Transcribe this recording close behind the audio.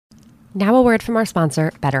Now a word from our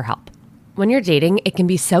sponsor, BetterHelp. When you're dating, it can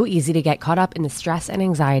be so easy to get caught up in the stress and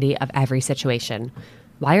anxiety of every situation.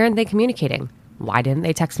 Why aren't they communicating? Why didn't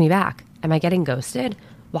they text me back? Am I getting ghosted?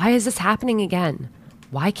 Why is this happening again?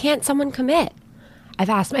 Why can't someone commit? I've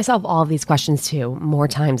asked myself all of these questions too, more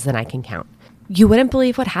times than I can count. You wouldn't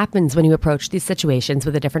believe what happens when you approach these situations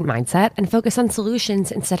with a different mindset and focus on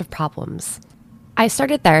solutions instead of problems. I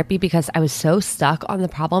started therapy because I was so stuck on the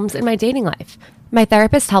problems in my dating life. My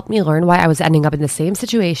therapist helped me learn why I was ending up in the same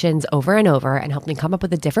situations over and over and helped me come up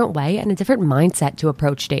with a different way and a different mindset to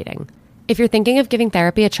approach dating. If you're thinking of giving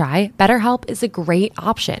therapy a try, BetterHelp is a great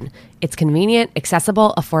option. It's convenient,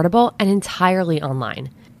 accessible, affordable, and entirely online.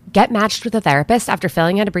 Get matched with a therapist after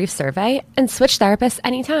filling out a brief survey and switch therapists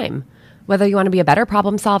anytime. Whether you want to be a better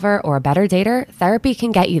problem solver or a better dater, therapy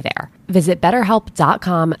can get you there. Visit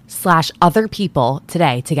betterhelp.com/otherpeople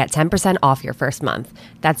today to get 10% off your first month.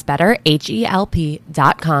 That's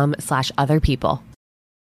betterhelp.com/otherpeople.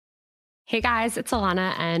 Hey guys, it's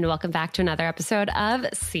Alana and welcome back to another episode of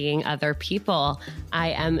Seeing Other People.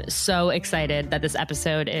 I am so excited that this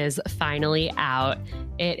episode is finally out.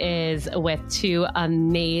 It is with two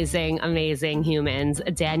amazing humans,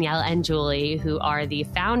 Danielle and Julie, who are the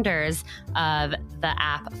founders of the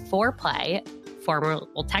app Foreplay,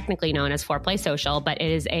 technically known as Foreplay Social, but it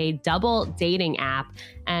is a double dating app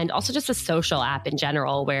and also just a social app in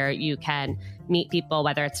general where you can meet people,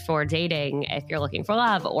 whether it's for dating, if you're looking for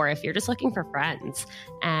love, or if you're just looking for friends.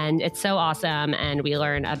 And it's so awesome. And we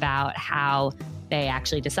learn about how they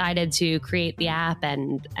actually decided to create the app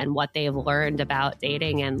and what they've learned about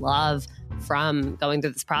dating and love from going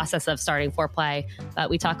through this process of starting Foreplay. But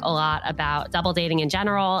we talk a lot about double dating in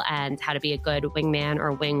general and how to be a good wingman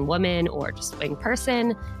or wing woman or just wing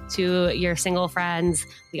person to your single friends.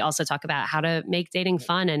 We also talk about how to make dating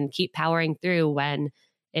fun and keep powering through when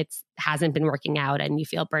it hasn't been working out and you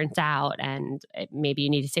feel burnt out and maybe you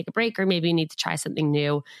need to take a break or maybe you need to try something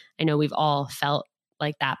new. I know we've all felt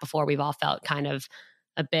like that before. We've all felt kind of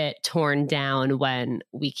a bit torn down when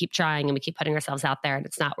we keep trying and we keep putting ourselves out there and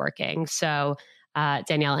it's not working. So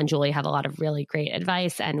Danielle and Julie have a lot of really great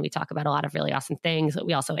advice and we talk about a lot of really awesome things.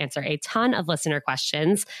 We also answer a ton of listener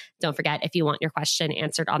questions. Don't forget, if you want your question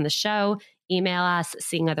answered on the show, email us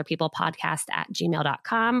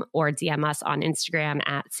seeingotherpeoplepodcast@gmail.com or DM us on Instagram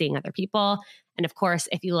 @seeingotherpeople. And of course,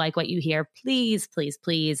 if you like what you hear, please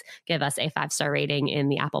give us a 5-star rating in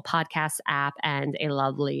the Apple Podcasts app and a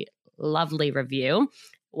lovely review.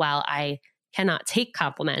 While I cannot take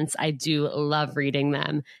compliments, I do love reading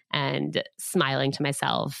them and smiling to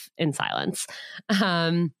myself in silence.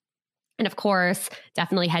 And of course,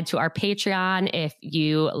 definitely head to our Patreon if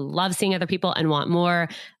you love Seeing Other People and want more.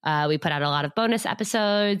 We put out a lot of bonus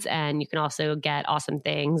episodes, and you can also get awesome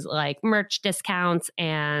things like merch discounts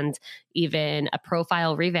and even a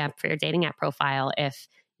profile revamp for your dating app profile if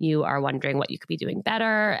you are wondering what you could be doing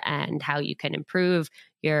better and how you can improve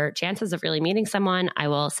your chances of really meeting someone. I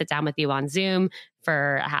will sit down with you on Zoom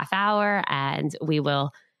for a half hour and we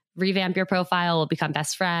will revamp your profile. We'll become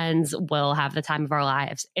best friends. We'll have the time of our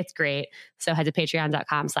lives. It's great. So head to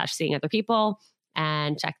patreon.com/seeingotherpeople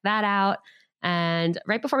and check that out. And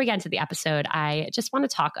right before we get into the episode, I just want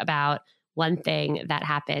to talk about one thing that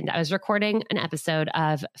happened. I was recording an episode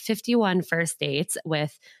of 51 First Dates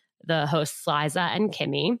with the hosts Liza and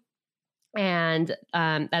Kimmy. And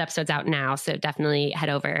that episode's out now. So definitely head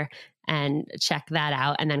over and check that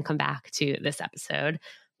out and then come back to this episode.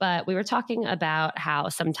 But we were talking about how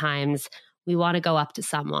sometimes we want to go up to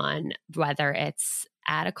someone, whether it's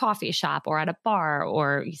at a coffee shop or at a bar,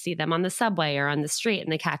 or you see them on the subway or on the street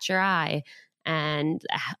and they catch your eye and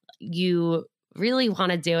you really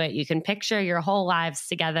want to do it. You can picture your whole lives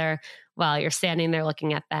together while you're standing there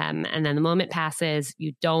looking at them. And then the moment passes,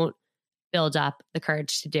 you don't build up the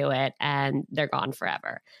courage to do it and they're gone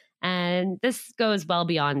forever. And this goes well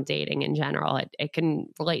beyond dating in general. It can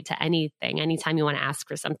relate to anything. Anytime you want to ask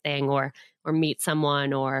for something or meet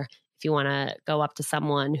someone, or if you want to go up to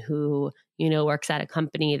someone who, you know, works at a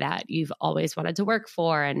company that you've always wanted to work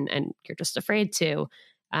for and you're just afraid to.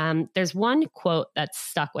 There's one quote that's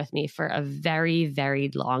stuck with me for a very,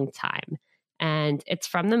 very long time. And it's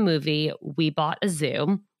from the movie We Bought a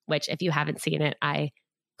Zoo, which if you haven't seen it, I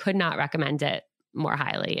could not recommend it more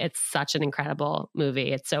highly. It's such an incredible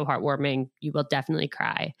movie. It's so heartwarming. You will definitely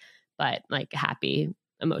cry, but like happy,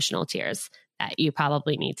 emotional tears that you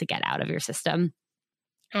probably need to get out of your system.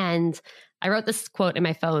 And I wrote this quote in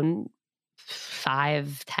my phone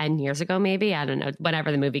 5-10 years ago, maybe, I don't know,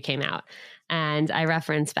 whenever the movie came out. And I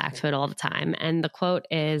reference back to it all the time. And the quote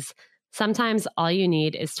is, "Sometimes all you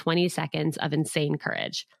need is 20 seconds of insane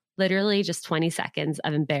courage. literally just 20 seconds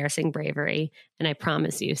of embarrassing bravery. And I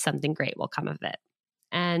promise you something great will come of it.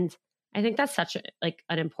 And I think that's such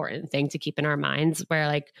an important thing to keep in our minds, where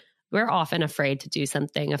like we're often afraid to do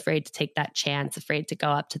something, afraid to take that chance, afraid to go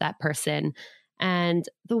up to that person. And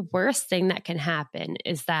the worst thing that can happen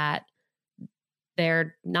is that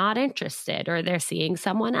they're not interested, or they're seeing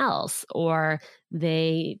someone else, or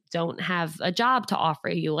they don't have a job to offer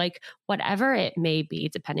you, like whatever it may be,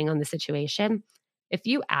 depending on the situation. If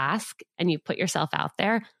you ask and you put yourself out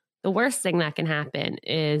there, the worst thing that can happen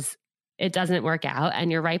is it doesn't work out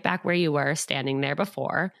and you're right back where you were standing there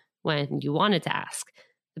before when you wanted to ask.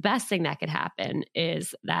 The best thing that could happen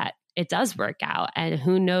is that it does work out, and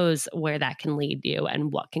who knows where that can lead you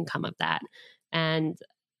and what can come of that. And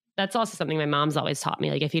that's also something my mom's always taught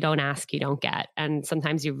me. Like, if you don't ask, you don't get. And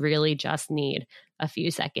sometimes you really just need a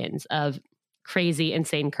few seconds of crazy,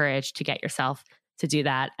 insane courage to get yourself to do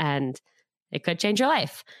that. And it could change your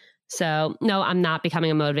life. So no, I'm not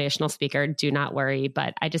becoming a motivational speaker. Do not worry.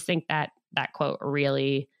 But I just think that that quote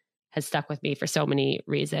really has stuck with me for so many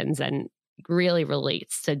reasons, and really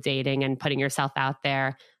relates to dating and putting yourself out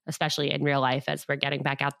there, especially in real life, as we're getting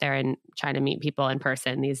back out there and trying to meet people in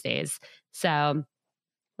person these days. So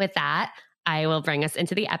with that, I will bring us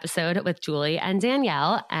into the episode with Julie and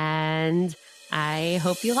Danielle, and I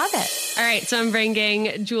hope you love it. All right, so I'm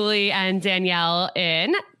bringing Julie and Danielle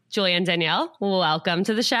in. Julie and Danielle, welcome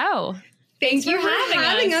to the show. Thanks for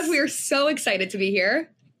having us. We are so excited to be here.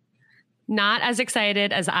 Not as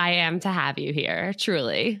excited as I am to have you here,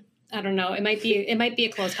 truly. I don't know. It might be a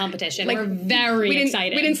close competition. Like, we're very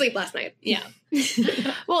excited. We didn't sleep last night. Yeah.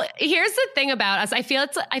 Well, here's the thing about us. I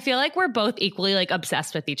feel like we're both equally like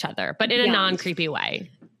obsessed with each other, but in a non-creepy way.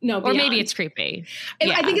 No, or maybe it's creepy.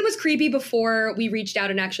 Yeah. I think it was creepy before we reached out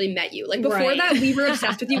and actually met you. Like before that, we were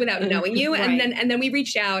obsessed with you without knowing you, and then we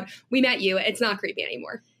reached out, we met you. It's not creepy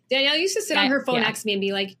anymore. Danielle used to sit on her phone next to me and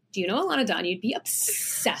be like, "Do you know Alana Dunn?" You'd be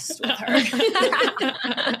obsessed with her.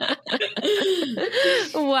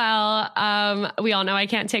 Well, we all know I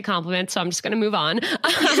can't take compliments, so I'm just going to move on.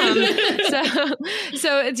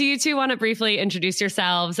 So do you two want to briefly introduce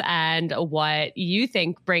yourselves and what you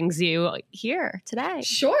think brings you here today?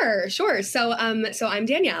 Sure. So I'm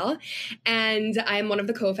Danielle, and I'm one of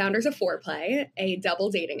the co-founders of Foreplay, a double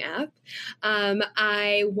dating app.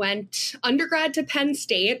 I went undergrad to Penn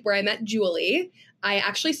State, where I met Julie. I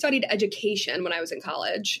actually studied education when I was in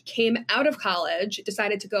college, came out of college,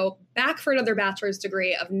 decided to go back for another bachelor's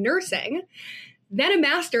degree of nursing, then a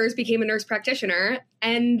master's, became a nurse practitioner,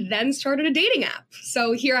 and then started a dating app.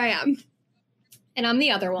 So here I am. And I'm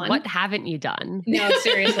the other one. What haven't you done? No,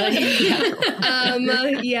 seriously.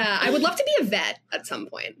 Yeah, I would love to be a vet at some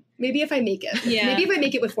point. Maybe if I make it. Yeah. Maybe if I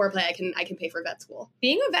make it with Foreplay, I can pay for vet school.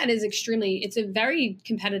 Being a vet is it's a very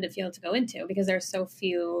competitive field to go into because there's so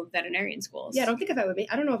few veterinarian schools. Yeah, I don't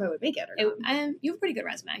know if I would make it or not. You have a pretty good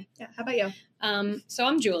resume. Yeah. How about you? So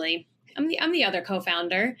I'm Julie. I'm the other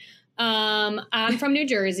co-founder. I'm from New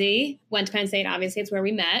Jersey. Went to Penn State. Obviously, it's where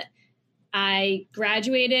we met. I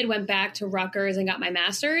graduated, went back to Rutgers and got my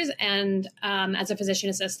master's, and as a physician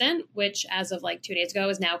assistant, which as of like 2 days ago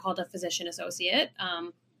is now called a physician associate,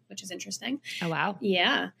 which is interesting. Oh, wow.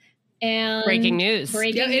 Yeah. And breaking news.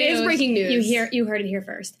 It is breaking news. You heard it here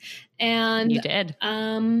first. And you did.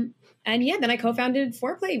 And yeah, then I co-founded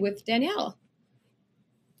Foreplay with Danielle.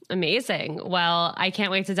 Amazing. Well, I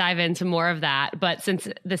can't wait to dive into more of that. But since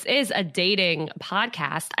this is a dating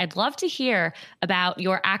podcast, I'd love to hear about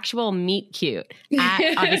your actual meet cute.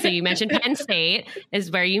 Obviously, you mentioned Penn State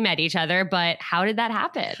is where you met each other, but how did that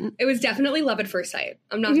happen? It was definitely love at first sight.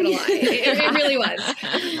 I'm not going to lie. It really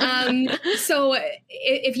was. So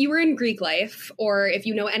if you were in Greek life, or if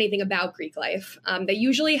you know anything about Greek life, they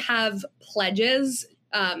usually have pledges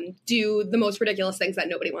do the most ridiculous things that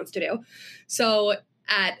nobody wants to do. So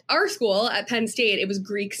at our school, at Penn State, it was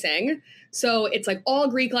Greek Sing. So it's like all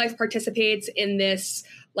Greek life participates in this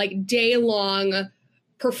like day-long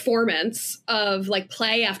performance of like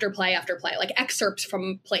play after play after play, like excerpts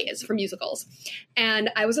from plays, from musicals. And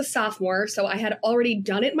I was a sophomore, so I had already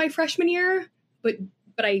done it my freshman year, but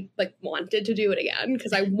I like wanted to do it again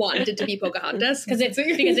because I wanted to be Pocahontas. Because if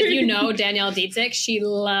you know Danielle Dietzich, she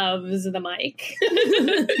loves the mic.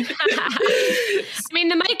 I mean,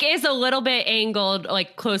 the mic is a little bit angled,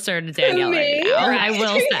 like closer to Danielle right now. I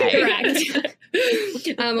will say. Correct.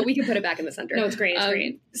 We can put it back in the center. No, it's great. It's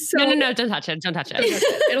great. So, No, don't touch it. Don't touch it.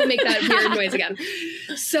 It'll make that weird noise again.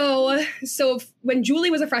 So when Julie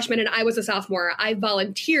was a freshman and I was a sophomore, I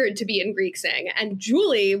volunteered to be in Greek Sing, and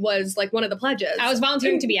Julie was like one of the pledges. I was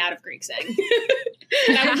volunteering to be out of Greek Sing.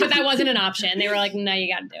 But that wasn't an option. They were like, no,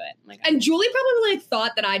 you got to do it. I'm like, and Julie probably like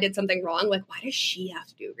thought that I did something wrong. Like, why does she have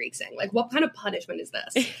to do Greek Sing? Like, what kind of punishment is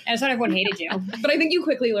this? I just thought everyone hated you. But I think you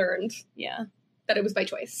quickly learned Yeah. that it was by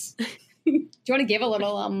choice. Do you want to give a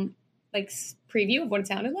little preview of what it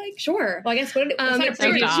sounded like? Sure. Well, I guess it's not a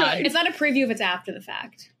preview. God. It's not a preview if it's after the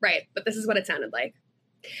fact. Right, but this is what it sounded like.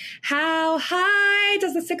 How high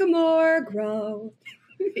does the sycamore grow?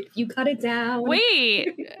 If you cut it down. Wait,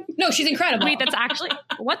 No, she's incredible. that's actually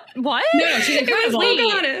what? What? No, she's incredible. It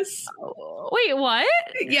was Pocahontas. Wait, what?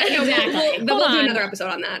 Yeah, no, Exactly. we'll Hold do on. another episode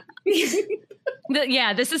on that.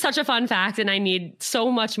 Yeah, this is such a fun fact, and I need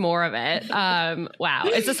so much more of it. Wow,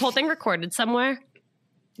 is this whole thing recorded somewhere?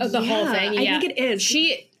 Oh, the whole thing. Yeah. I think it is.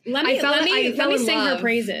 Let me fell in sing her love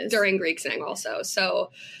praises during Greek Sing also.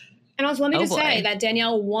 So And also, let me Oh, just say boy. that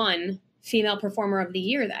Danielle won Female Performer of the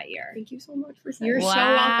Year that year. thank you so much for saying You're that.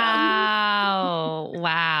 so welcome.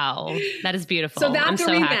 Wow, that is beautiful. So that's I'm where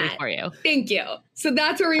so we happy met. for you. Thank you. So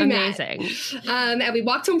that's where we Amazing. met. And we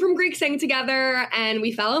walked home from Greek Sing together, and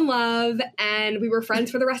we fell in love, and we were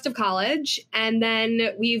friends for the rest of college. And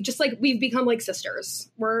then we've become like sisters.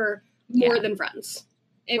 We're more than friends.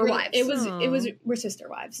 We're wives. We're sister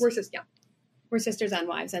wives. We're sisters. Yeah. We're sisters and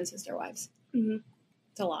wives and sister wives. Mm-hmm.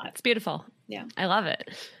 It's a lot. It's beautiful. Yeah. I love it.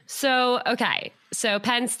 So, okay. So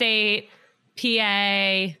Penn State,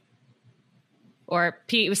 PA,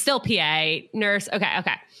 it was still PA, nurse. Okay.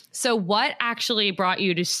 So what actually brought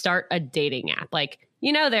you to start a dating app? Like,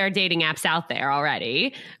 there are dating apps out there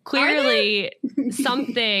already. Clearly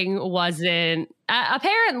something wasn't,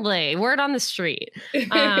 apparently, word on the street.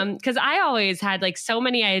 Because I always had like so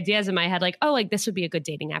many ideas in my head, like, oh, like this would be a good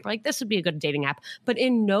dating app, or like this would be a good dating app. But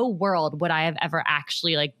in no world would I have ever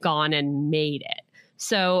actually like gone and made it.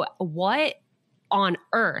 So what on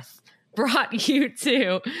earth brought you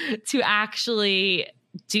to actually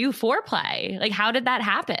do foreplay? Like, how did that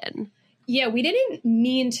happen? Yeah, we didn't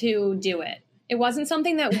mean to do it. It wasn't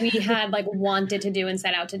something that we had like wanted to do and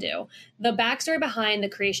set out to do. The backstory behind the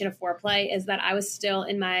creation of Foreplay is that I was still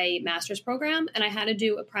in my master's program and I had to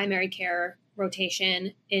do a primary care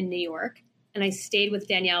rotation in New York. And I stayed with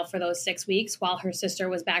Danielle for those 6 weeks while her sister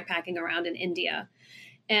was backpacking around in India.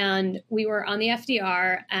 And we were on the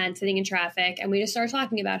FDR and sitting in traffic, and we just started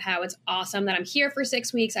talking about how it's awesome that I'm here for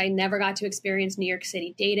 6 weeks. I never got to experience New York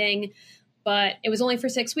City dating, but it was only for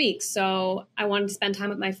 6 weeks. So I wanted to spend time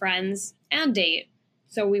with my friends and date.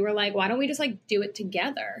 So we were like, why don't we just like do it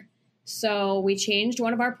together? So we changed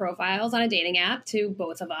one of our profiles on a dating app to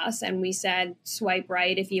both of us. And we said, swipe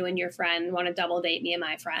right if you and your friend want to double date me and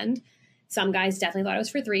my friend. Some guys definitely thought it was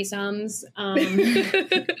for threesomes.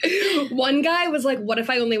 One guy was like, what if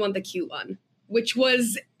I only want the cute one? Which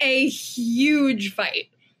was a huge fight.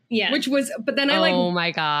 Yeah. But then I Oh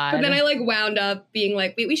my God. But then I wound up being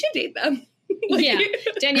like, wait, we should date them. Yeah.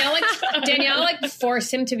 Danielle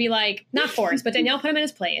forced him to be like, not forced, but Danielle put him in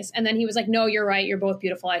his place. And then he was like, no, you're right. You're both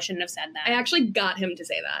beautiful. I shouldn't have said that. I actually got him to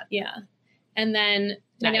say that. Yeah. And then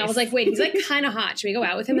Danielle Nice. was like, wait, he's like kind of hot. Should we go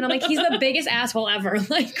out with him? And I'm like, he's the biggest asshole ever.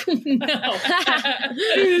 Like, no.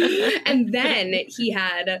 And then he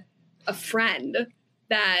had a friend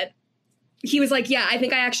that he was like, yeah, I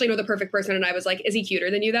think I actually know the perfect person. And I was like, is he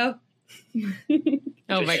cuter than you though?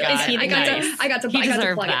 Oh my God. he I got to He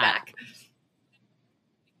deserved plug it that. back.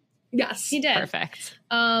 Yes. He did. Perfect.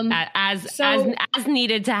 So- As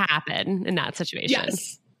needed to happen in that situation.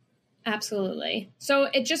 Yes. Absolutely. So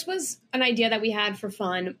it just was an idea that we had for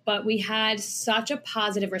fun, but we had such a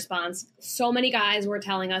positive response. So many guys were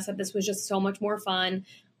telling us that this was just so much more fun.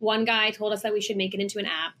 One guy told us that we should make it into an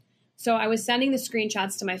app. So I was sending the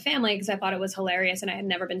screenshots to my family because I thought it was hilarious and I had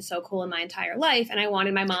never been so cool in my entire life. And I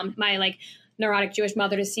wanted my mom, my like neurotic Jewish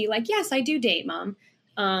mother, to see like, yes, I do date, Mom.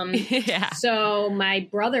 Yeah. So my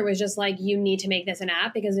brother was just like, you need to make this an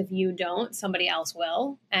app because if you don't, somebody else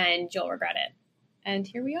will and you'll regret it. And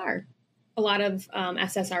here we are. A lot of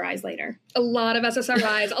SSRIs later. A lot of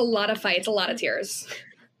SSRIs, a lot of fights, a lot of tears.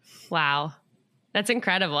 Wow. That's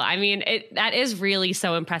incredible. I mean, that is really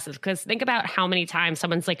so impressive because think about how many times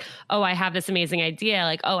someone's like, oh, I have this amazing idea.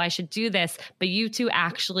 Like, oh, I should do this. But you two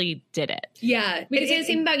actually did it. Yeah. We can say the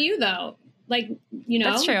same about you, though. Like, you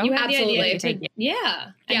know, That's true. you had Absolutely. the idea to, yeah.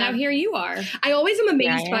 And Yeah. now here you are. I always am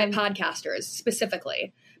amazed Yeah, I by am. podcasters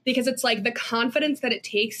specifically because it's like the confidence that it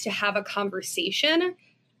takes to have a conversation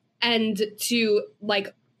and to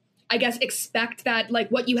like I guess, expect that like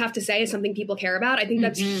what you have to say is something people care about. I think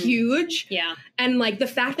that's huge. Yeah. And like the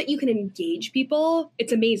fact that you can engage people,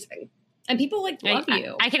 it's amazing. And people like love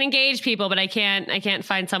you. I can engage people, but I can't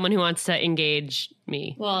find someone who wants to engage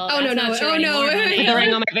me. Well, no. With the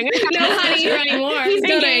ring on my finger. No, honey, anymore.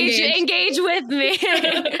 Engage with me.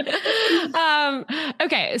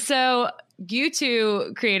 Okay, so you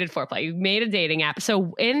two created Foreplay. You made a dating app.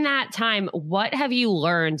 So in that time, what have you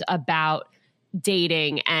learned about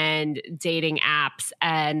dating and dating apps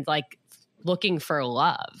and like looking for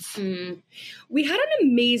love? We had an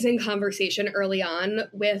amazing conversation early on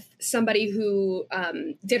with somebody who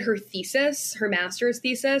did her master's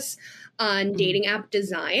thesis on dating app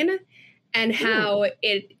design and how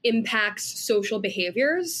it impacts social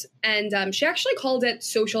behaviors. And she actually called it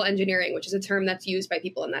social engineering, which is a term that's used by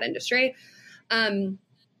people in that industry. And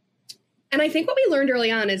I think what we learned early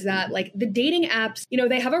on is that like the dating apps, you know,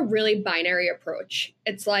 they have a really binary approach.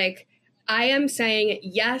 It's like, I am saying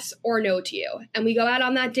yes or no to you. And we go out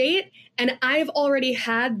on that date. And I've already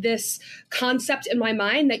had this concept in my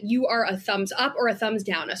mind that you are a thumbs up or a thumbs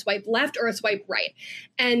down, a swipe left or a swipe right.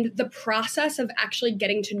 And the process of actually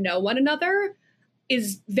getting to know one another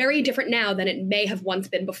is very different now than it may have once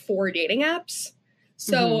been before dating apps.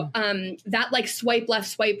 So that like swipe left,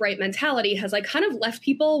 swipe right mentality has like kind of left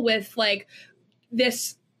people with like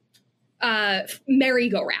this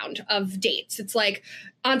merry-go-round of dates. It's like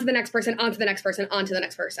on to the next person, on to the next person, on to the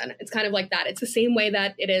next person. It's kind of like that. It's the same way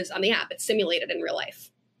that it is on the app. It's simulated in real life.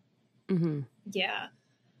 Yeah.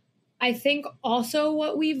 I think also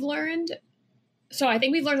what we've learned, so I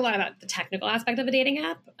think we've learned a lot about the technical aspect of a dating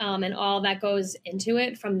app and all that goes into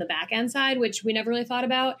it from the back end side, which we never really thought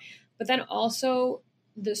about. But then also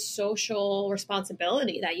the social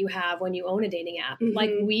responsibility that you have when you own a dating app.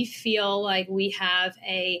 Like we feel like we have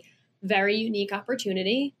a very unique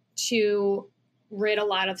opportunity to rid a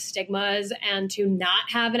lot of stigmas and to not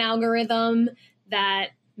have an algorithm that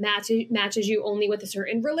matches you only with a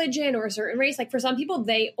certain religion or a certain race. Like for some people,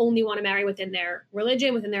 they only want to marry within their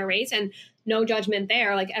religion, within their race, and no judgment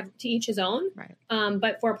there, like to each his own. Right.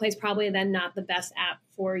 But Foreplay is probably then not the best app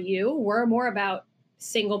for you. We're more about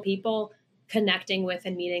single people connecting with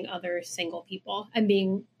and meeting other single people and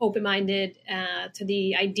being open-minded to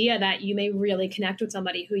the idea that you may really connect with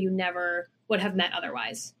somebody who you never would have met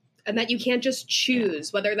otherwise. And that you can't just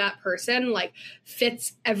choose whether that person like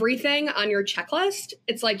fits everything on your checklist.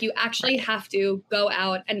 It's like you actually have to go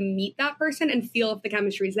out and meet that person and feel if the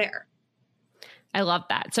chemistry is there. I love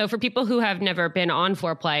that. So for people who have never been on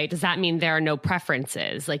Foreplay, does that mean there are no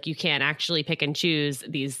preferences? Like you can't actually pick and choose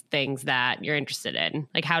these things that you're interested in?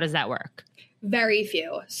 Like how does that work? Very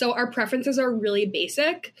few. So our preferences are really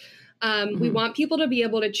basic. We want people to be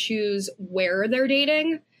able to choose where they're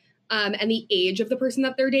dating and the age of the person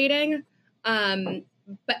that they're dating, but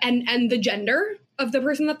the gender of the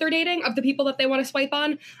person that they're dating, of the people that they want to swipe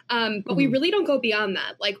on. But we really don't go beyond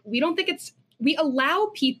that. Like we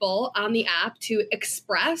allow people on the app to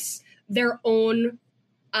express their own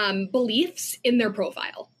beliefs in their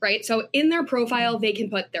profile, right? So in their profile, they can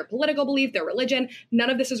put their political belief, their religion. None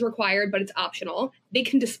of this is required, but it's optional. They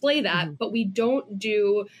can display that, but we don't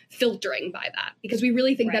do filtering by that because we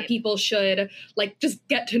really think that people should like just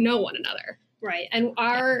get to know one another. Right. And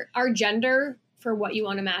our gender for what you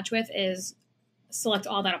want to match with is select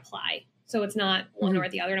all that apply. So it's not one or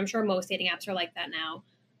the other. And I'm sure most dating apps are like that now.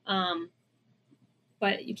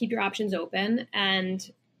 But you keep your options open, and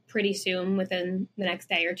pretty soon, within the next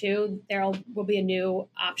day or two, there will be a new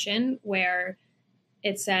option where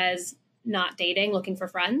it says not dating, looking for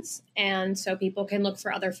friends. And so people can look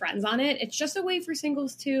for other friends on it. It's just a way for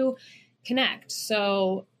singles to connect.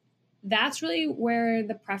 So that's really where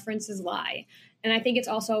the preferences lie. And I think it's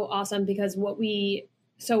also awesome because we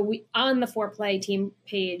on the Foreplay team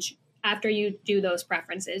page, after you do those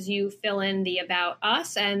preferences, you fill in the about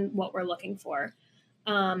us and what we're looking for.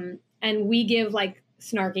 And we give like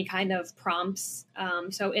snarky kind of prompts.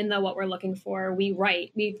 So in the what we're looking for, we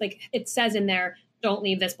like it says in there, don't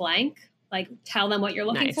leave this blank. Like tell them what you're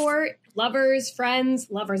looking for. Lovers, friends,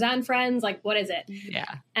 lovers and friends. Like what is it?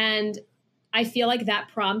 Yeah. And I feel like that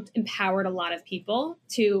prompt empowered a lot of people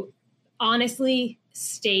to honestly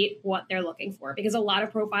state what they're looking for, because a lot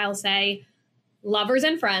of profiles say lovers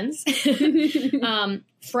and friends,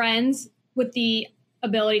 friends with the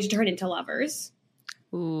ability to turn into lovers.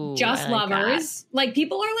 Ooh, just like lovers. That. Like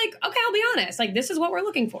people are like, okay, I'll be honest. Like this is what we're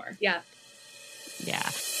looking for. Yeah. Yeah.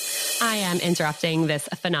 I am interrupting this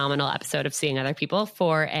phenomenal episode of Seeing Other People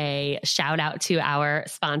for a shout out to our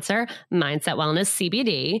sponsor, Mindset Wellness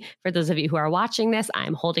CBD. For those of you who are watching this,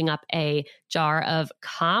 I'm holding up a jar of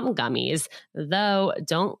Calm gummies, though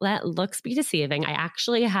don't let looks be deceiving. I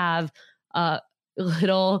actually have a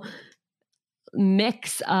little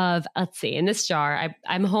mix of, let's see, in this jar,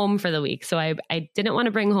 I'm home for the week. So I didn't want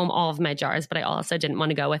to bring home all of my jars, but I also didn't want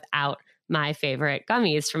to go without my favorite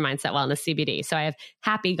gummies from Mindset Wellness CBD. So I have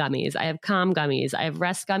happy gummies, I have calm gummies, I have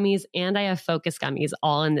rest gummies, and I have focus gummies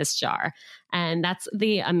all in this jar. And that's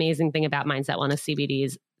the amazing thing about Mindset Wellness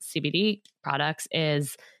CBD's CBD products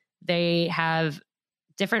is they have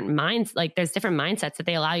different minds, like there's different mindsets that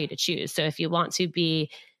they allow you to choose. So if you want to be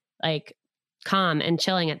like calm and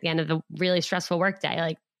chilling at the end of the really stressful workday,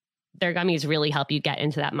 like their gummies really help you get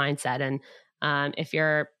into that mindset. And if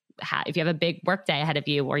you have a big work day ahead of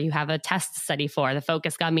you or you have a test to study for, the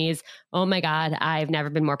focus gummies, oh my God, I've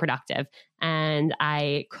never been more productive. And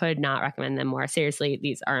I could not recommend them more. Seriously,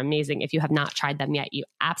 these are amazing. If you have not tried them yet, you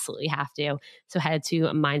absolutely have to. So head to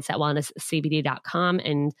mindsetwellnesscbd.com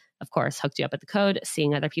and of course, hooked you up with the code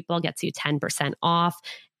Seeing Other People gets you 10% off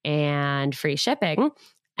and free shipping.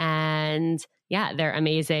 And yeah, they're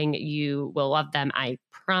amazing. You will love them. I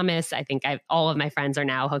promise. I think all of my friends are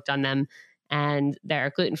now hooked on them. And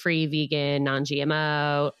they're gluten-free, vegan,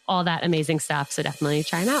 non-GMO, all that amazing stuff. So definitely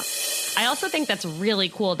try them out. I also think that's really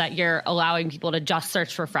cool that you're allowing people to just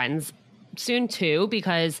search for friends soon too,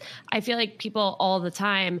 because I feel like people all the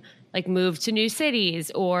time like move to new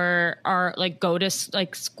cities or are like go to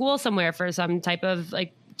like school somewhere for some type of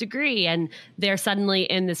like degree. And they're suddenly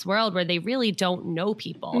in this world where they really don't know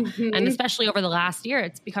people. Mm-hmm. And especially over the last year,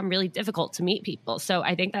 it's become really difficult to meet people. So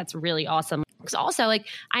I think that's really awesome. Because also, like,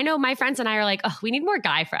 I know my friends and I are like, oh, we need more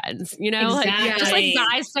guy friends, you know, exactly. Like just like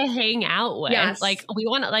guys to hang out with. Yes. Like we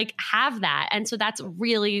want to like have that. And so that's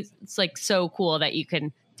really, it's like so cool that you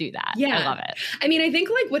can do that. Yeah. I love it. I mean, I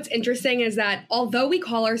think like what's interesting is that although we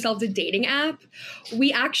call ourselves a dating app,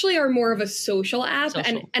 we actually are more of a social app.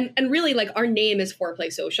 Social. And really like our name is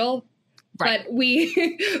Foreplay Social. Right. But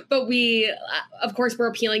we, of course, we're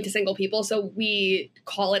appealing to single people, so we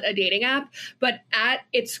call it a dating app. But at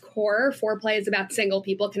its core, Foreplay is about single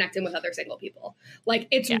people connecting with other single people. Like,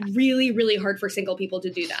 it's really, really hard for single people to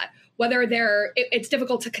do that. Whether it's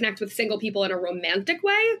difficult to connect with single people in a romantic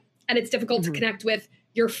way, and it's difficult to connect with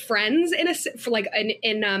your friends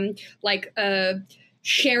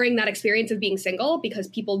sharing that experience of being single because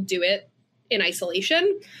people do it in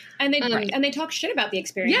isolation. And they talk shit about the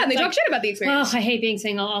experience. Yeah, they talk shit about the experience. Oh, I hate being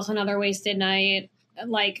single. Also, another wasted night.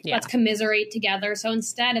 Like, let's commiserate together. So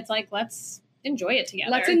instead, it's like, let's enjoy it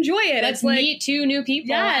together. Let's enjoy it. Let's meet two new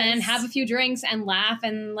people and have a few drinks and laugh.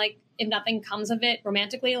 And like, if nothing comes of it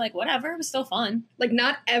romantically, like whatever, it was still fun. Like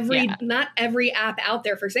not every app out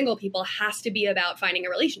there for single people has to be about finding a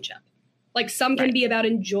relationship. Like some can be about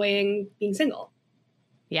enjoying being single.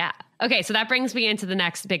 Yeah. Okay. So that brings me into the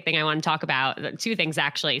next big thing I want to talk about. Two things,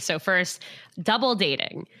 actually. So first, double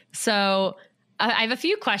dating. So I have a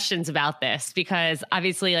few questions about this because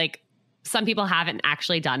obviously like some people haven't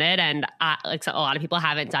actually done it and so a lot of people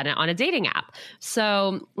haven't done it on a dating app.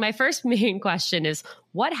 So my first main question is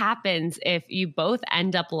what happens if you both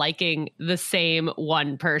end up liking the same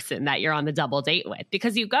one person that you're on the double date with?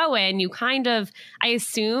 Because you go in, you kind of, I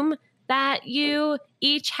assume that you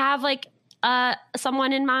each have like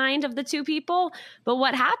someone in mind of the two people, but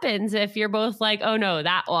what happens if you're both like, oh no,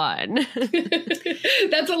 that one?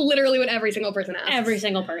 That's literally what every single person asks. Every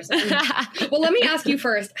single person. Well, let me ask you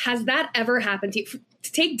first, has that ever happened to you?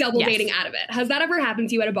 To take double dating out of it, has that ever happened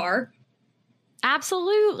to you at a bar?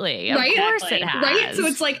 Absolutely. Right? Of course it has. Right? So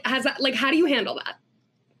it's like, how do you handle that?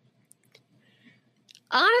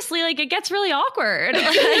 Honestly, like it gets really awkward.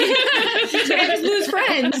 Just lose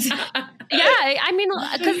friends. Yeah, I mean,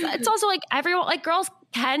 because it's also like everyone, like girls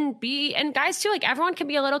can be, and guys too, like everyone can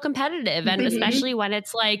be a little competitive. And especially when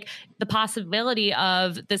it's like the possibility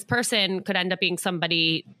of this person could end up being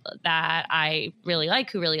somebody that I really like,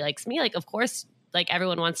 who really likes me. Like, of course, like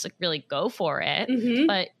everyone wants to really go for it.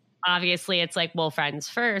 But obviously it's like, well, friends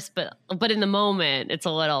first. But in the moment, it's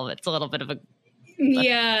a little bit of a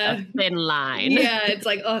thin line. Yeah, it's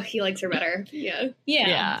like, oh, he likes her better.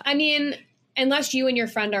 Yeah. I mean, unless you and your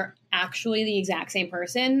friend are actually the exact same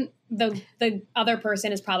person, the other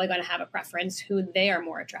person is probably going to have a preference who they are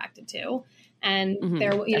more attracted to. And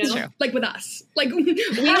they're, That's true. Like with us, like we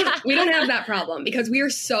don't have that problem because we are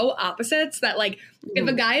so opposites that like if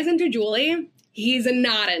a guy is into Julie, he's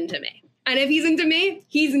not into me. And if he's into me,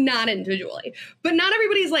 he's not into Julie. But not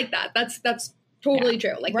everybody's like that. That's totally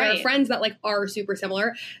true. Like there are friends that like are super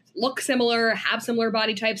similar, look similar, have similar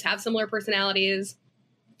body types, have similar personalities.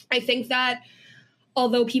 I think that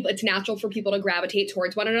although it's natural for people to gravitate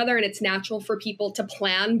towards one another, and it's natural for people to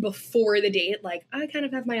plan before the date, like, I kind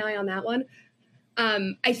of have my eye on that one.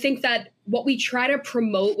 I think that what we try to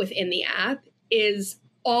promote within the app is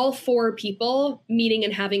all 4 people meeting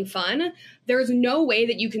and having fun. There's no way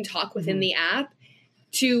that you can talk within the app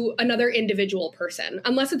to another individual person,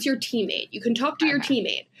 unless it's your teammate. You can talk to your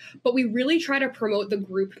teammate, but we really try to promote the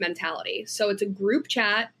group mentality. So it's a group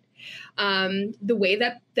chat. The way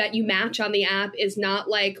that you match on the app is not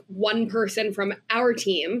like one person from our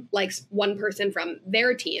team likes one person from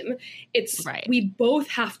their team. It's we both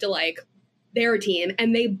have to like their team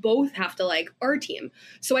and they both have to like our team.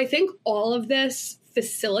 So I think all of this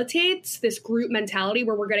facilitates this group mentality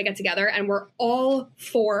where we're going to get together and we're all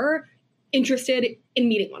 4 interested in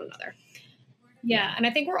meeting one another. Yeah. And I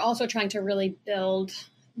think we're also trying to really build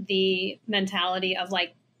the mentality of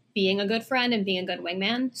like being a good friend and being a good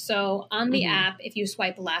wingman. So on the app, if you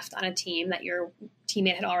swipe left on a team that your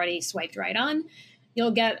teammate had already swiped right on,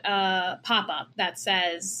 you'll get a pop-up that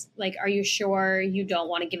says, like, are you sure you don't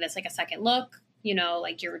want to give this like a second look? You know,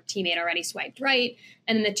 like your teammate already swiped right.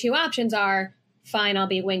 And then the 2 options are, fine, I'll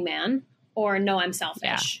be a wingman, or no, I'm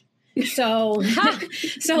selfish. Yeah. So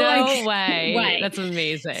no way. Right. That's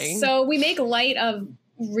amazing. So we make light of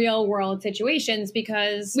real world situations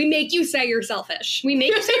because we make you say you're selfish. We make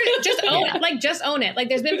you say just own it. Like, just own it. Like,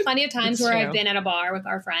 there's been plenty of times where I've been at a bar with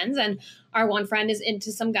our friends and our one friend is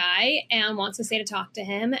into some guy and wants to stay to talk to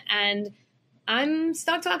him, and I'm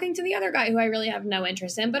stuck talking to the other guy who I really have no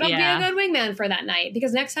interest in, but I'll be a good wingman for that night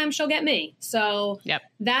because next time she'll get me. So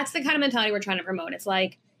that's the kind of mentality we're trying to promote. It's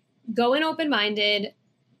like, go in open-minded.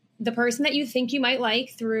 The person that you think you might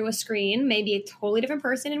like through a screen may be a totally different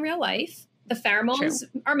person in real life. The pheromones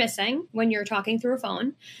are missing when you're talking through a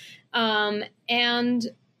phone. And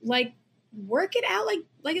like, work it out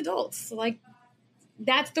like adults. Like,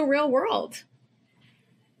 that's the real world.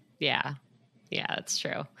 Yeah. Yeah, that's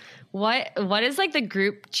true. What is like the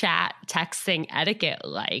group chat texting etiquette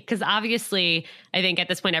like? Because obviously, I think at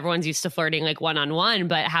this point everyone's used to flirting like one-on-one,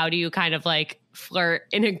 but how do you kind of like flirt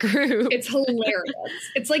in a group? It's hilarious.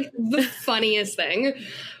 It's like the funniest thing.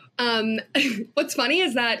 What's funny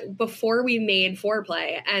is that before we made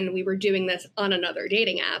Foreplay and we were doing this on another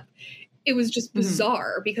dating app, it was just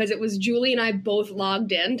bizarre because it was Julie and I both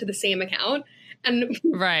logged in to the same account and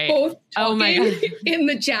both talking in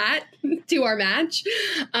the chat to our match.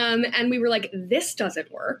 And we were like, this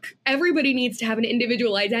doesn't work. Everybody needs to have an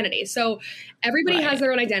individual identity. So everybody has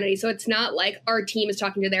their own identity. So it's not like our team is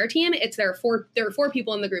talking to their team. It's there are 4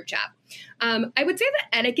 people in the group chat. I would say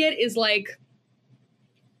the etiquette is like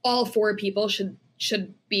all 4 people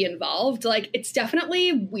should be involved. Like, it's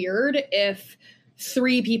definitely weird if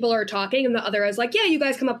 3 people are talking and the other is like, yeah, you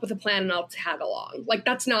guys come up with a plan and I'll tag along. Like,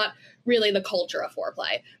 that's not really the culture of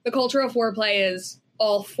Foreplay. The culture of Foreplay is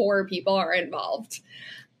all 4 people are involved.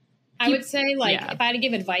 I would say, like, if I had to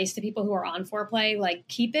give advice to people who are on Foreplay, like,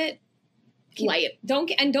 keep it light. Don't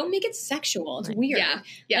make it sexual. It's weird.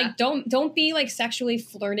 Yeah. Like, don't be like sexually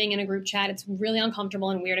flirting in a group chat. It's really uncomfortable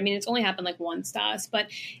and weird. I mean, it's only happened like once to us, but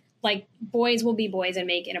like, boys will be boys and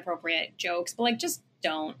make inappropriate jokes, but like, just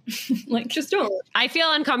don't. Like, just don't. I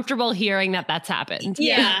feel uncomfortable hearing that that's happened.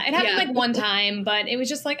 Yeah, it happened like one time, but it was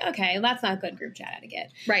just like, okay, that's not good group chat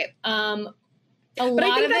etiquette. Right. But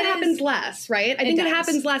I think that happens less, right? I think it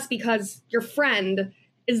happens less because your friend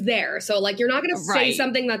is there. So like, you're not going to say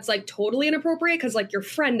something that's like totally inappropriate because like your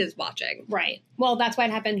friend is watching. Right. Well, that's why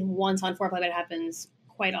it happened once on Foreplay, but it happens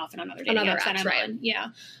quite often on other dating apps that I'm on. Yeah.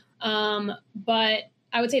 But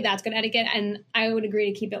I would say that's good etiquette, and I would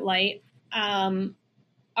agree to keep it light.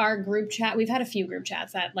 Our group chat, we've had a few group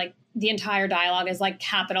chats that like the entire dialogue is like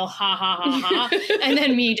capital ha ha ha ha, and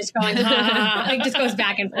then me just going ha ha ha, like just goes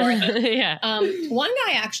back and forth. One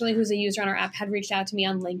guy actually who's a user on our app had reached out to me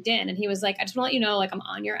on LinkedIn, and he was like, I just want to let you know, like, I'm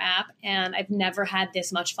on your app and I've never had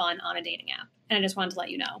this much fun on a dating app, and I just wanted to let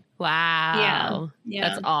you know. Wow. Yeah.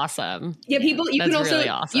 That's awesome. Yeah, people, you can also really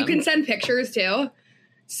awesome. You can send pictures too.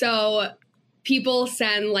 So people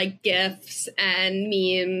send like GIFs and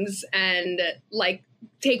memes and like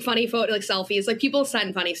take funny photos, like selfies. Like, people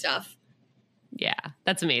send funny stuff. Yeah,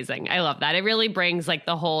 that's amazing. I love that. It really brings like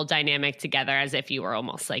the whole dynamic together as if you were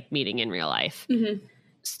almost like meeting in real life. Mm-hmm.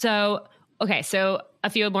 So, okay. So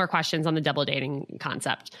a few more questions on the double dating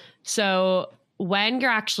concept. So when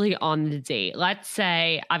you're actually on the date, let's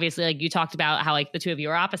say, obviously, like you talked about how like the 2 of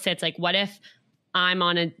you are opposites. Like, what if I'm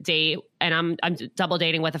on a date and I'm double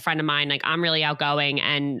dating with a friend of mine, like I'm really outgoing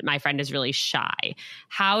and my friend is really shy?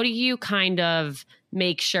 How do you kind of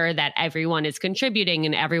make sure that everyone is contributing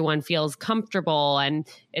and everyone feels comfortable and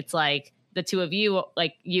it's like the two of you,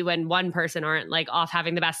 like you and one person aren't like off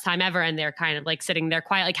having the best time ever and they're kind of like sitting there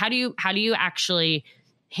quiet. Like how do you actually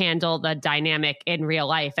handle the dynamic in real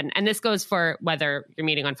life? And this goes for whether you're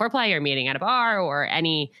meeting on foreplay or meeting at a bar or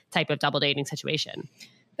any type of double dating situation.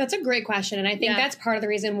 That's a great question. And I think that's part of the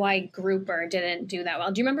reason why Grouper didn't do that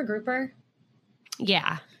well. Do you remember Grouper?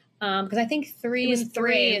 Yeah. Because I think 3 and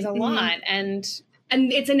 3 is a lot. And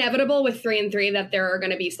it's inevitable with 3 and 3 that there are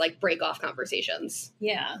going to be like break off conversations.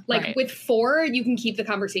 Yeah. Like with 4, you can keep the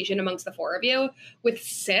conversation amongst the 4 of you. With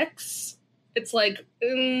 6, it's like,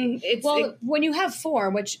 when you have 4,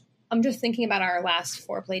 which I'm just thinking about our last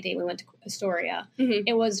foreplay date, we went to Astoria. Mm-hmm.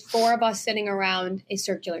 It was 4 of us sitting around a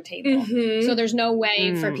circular table. Mm-hmm. So there's no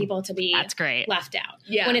way for people to be That's great. left out.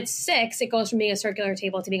 Yeah. When it's 6, it goes from being a circular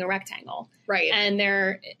table to being a rectangle. Right. And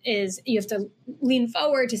you have to lean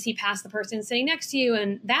forward to see past the person sitting next to you.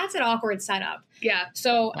 And that's an awkward setup. Yeah.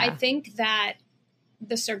 So I think that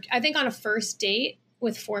I think on a first date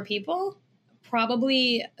with 4 people,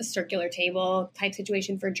 probably a circular table type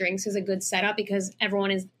situation for drinks is a good setup because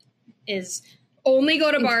everyone is only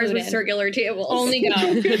go to bars included. with circular tables. Only go.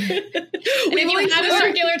 And if you have a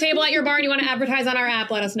circular table at your bar and you want to advertise on our app,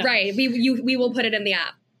 let us know. Right. We will put it in the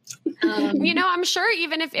app. I'm sure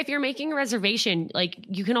even if you're making a reservation, like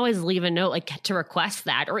you can always leave a note like to request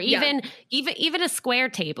that, or even a square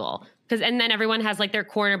table, and then everyone has like their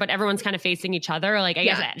corner, but everyone's kind of facing each other. Like I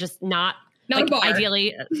guess just not like, a bar.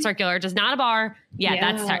 Ideally circular, just not a bar.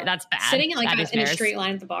 Yeah. That's bad. Sitting like in a straight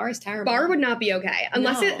line at the bar is terrible. Bar would not be okay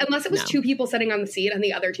unless it was 2 people sitting on the seat and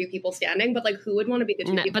the other 2 people standing. But like, who would want to be the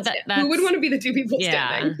 2 people standing? Who would want to be the 2 people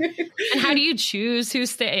standing? And how do you choose who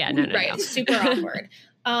stay? Yeah, no. Right, super awkward.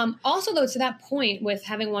 Also, though, to that point with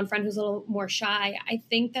having one friend who's a little more shy, I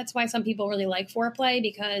think that's why some people really like foreplay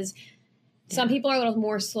because some people are a little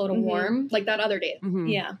more slow to warm. Like that other date. Mm-hmm.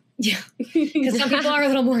 Yeah. Because some people are a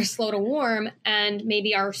little more slow to warm and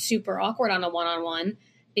maybe are super awkward on a one-on-one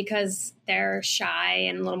because they're shy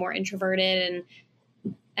and a little more introverted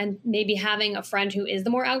and maybe having a friend who is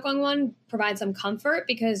the more outgoing one provides some comfort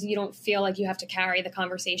because you don't feel like you have to carry the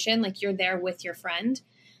conversation. Like you're there with your friend.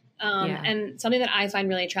 And something that I find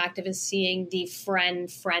really attractive is seeing the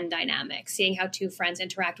friend-friend dynamic, seeing how 2 friends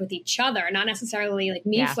interact with each other, not necessarily like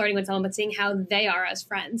me flirting with someone, but seeing how they are as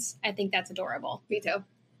friends. I think that's adorable. Me too.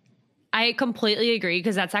 I completely agree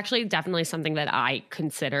because that's actually definitely something that I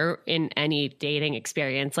consider in any dating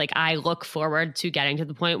experience. Like I look forward to getting to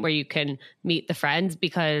the point where you can meet the friends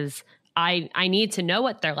because I need to know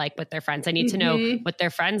what they're like with their friends. I need to know what their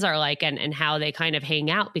friends are like and how they kind of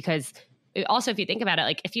hang out because also, if you think about it,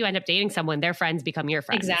 like if you end up dating someone, their friends become your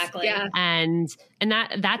friends. Exactly. Yeah. And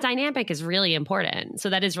that dynamic is really important. So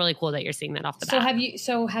that is really cool that you're seeing that off the bat. Have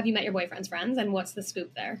you met your boyfriend's friends and what's the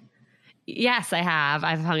scoop there? Yes, I have.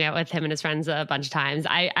 I've hung out with him and his friends a bunch of times.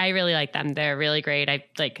 I really like them. They're really great.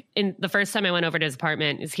 In the first time I went over to his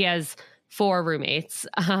apartment is he has 4 roommates.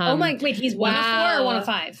 Wait, he's 1 of 4 or 1 of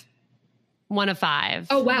 5? 1 of 5.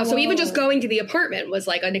 Oh, wow. Whoa. So even just going to the apartment was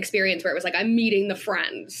like an experience where it was like, I'm meeting the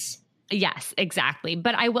friends. Yes, exactly.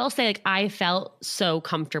 But I will say, like, I felt so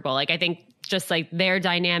comfortable. Like, I think just like their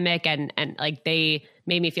dynamic and like they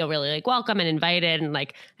made me feel really like welcome and invited. And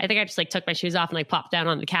like, I think I just like took my shoes off and like popped down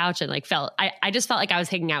on the couch and like I just felt like I was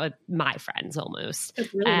hanging out with my friends almost.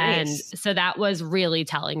 That's really and nice. So that was really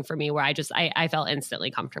telling for me where I felt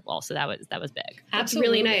instantly comfortable. So that was big. That's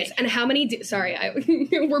really nice. And how many,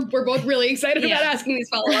 we're both really excited about asking these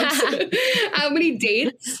follow-ups. How many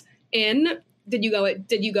dates did you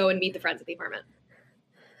go and meet the friends at the apartment?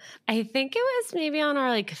 I think it was maybe on our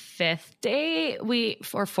like 5th date.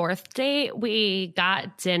 4th date, we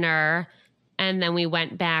got dinner and then we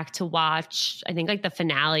went back to watch, I think like the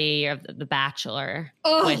finale of The Bachelor.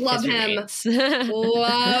 Oh, love him.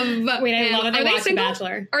 Love. Wait, I love it. Are they single?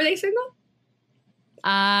 Bachelor. Are they single?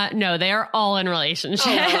 No, they are all in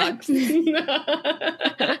relationships.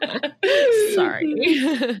 Sorry.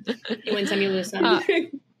 You win some, you lose some.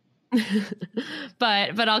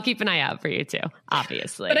 But I'll keep an eye out for you too,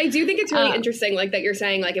 obviously. But I do think it's really interesting, like that you're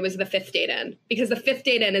saying, like it was the 5th date in, because the 5th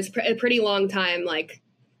date in is a pretty long time. Like,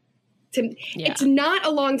 it's not a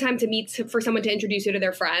long time to meet for someone to introduce you to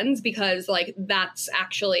their friends, because like that's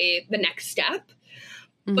actually the next step.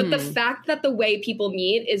 But the fact that the way people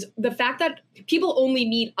meet is the fact that people only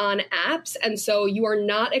meet on apps. And so you are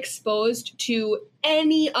not exposed to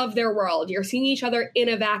any of their world. You're seeing each other in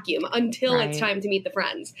a vacuum until it's time to meet the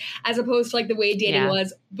friends, as opposed to like the way dating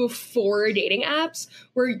was before dating apps,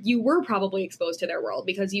 where you were probably exposed to their world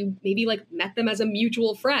because you maybe like met them as a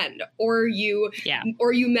mutual friend, or you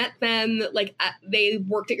met them like they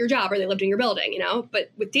worked at your job or they lived in your building, you know?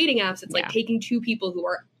 But with dating apps, it's like taking 2 people who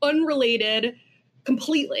are unrelated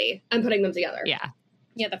completely and putting them together. Yeah.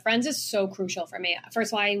 Yeah, the friends is so crucial for me.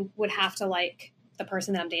 First of all, I would have to like the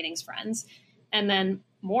person that I'm dating's friends. And then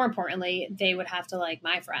more importantly, they would have to like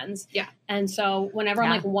my friends. Yeah. And so whenever I'm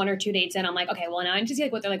like 1 or 2 dates in, I'm like, okay, well now I need to see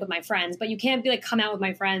like what they're like with my friends. But you can't be like come out with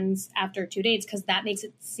my friends after 2 dates because that makes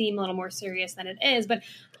it seem a little more serious than it is. But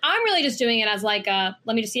I'm really just doing it as like let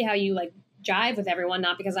me just see how you like jive with everyone,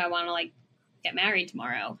 not because I want to like get married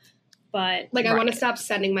tomorrow. But like, I want to stop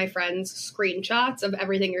sending my friends screenshots of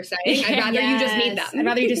everything you're saying. I'd rather you just meet them. I'd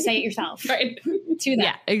rather you just say it yourself. Right. To that.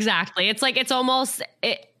 Yeah, exactly. It's like, it's almost,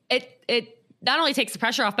 it not only takes the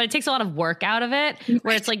pressure off, but it takes a lot of work out of it,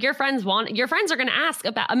 where it's like your friends are going to ask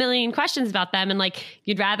about a million questions about them. And like,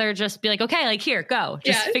 you'd rather just be like, okay, like here, go,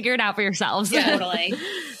 just figure it out for yourselves. Yeah, totally.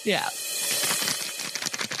 Yeah.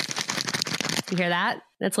 You hear that?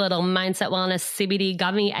 That's a little Mindset Wellness CBD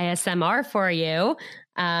gummy ASMR for you.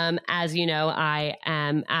 As you know, I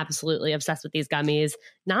am absolutely obsessed with these gummies,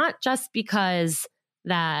 not just because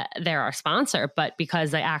that they're our sponsor, but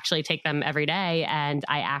because I actually take them every day and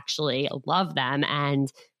I actually love them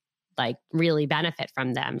and like really benefit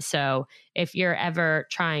from them. So if you're ever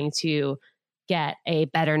trying to get a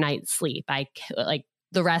better night's sleep,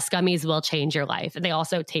 the Rest gummies will change your life. And they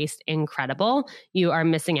also taste incredible. You are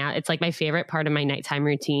missing out. It's like my favorite part of my nighttime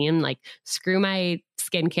routine. Like, screw my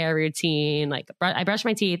skincare routine. Like, I brush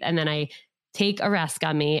my teeth and then I take a Rest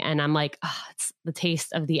gummy and I'm like, oh, it's the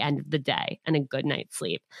taste of the end of the day and a good night's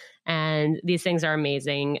sleep. And these things are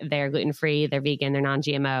amazing. They're gluten-free, they're vegan, they're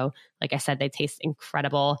non-GMO. Like I said, they taste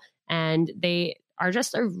incredible. And they are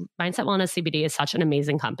just Mindset Wellness CBD is such an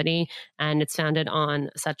amazing company, and it's founded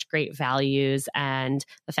on such great values. And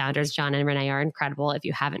the founders, John and Renee, are incredible. If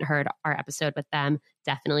you haven't heard our episode with them,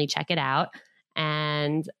 definitely check it out.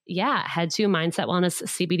 And yeah, head to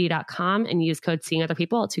mindsetwellnesscbd.com and use code Seeing Other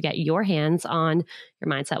People to get your hands on your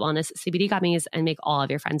Mindset Wellness CBD gummies and make all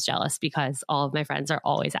of your friends jealous, because all of my friends are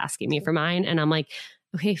always asking me for mine. And I'm like,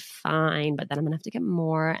 okay, fine. But then I'm gonna have to get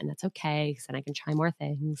more, and that's okay, because then I can try more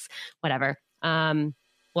things, whatever.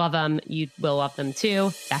 Love them. You will love them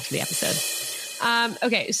too. Back to the episode.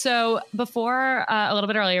 Okay. So before, a little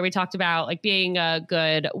bit earlier, we talked about like being a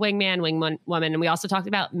good wingman, woman. And we also talked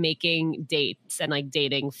about making dates and like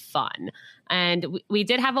dating fun. And we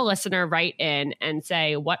did have a listener write in and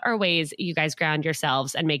say, what are ways you guys ground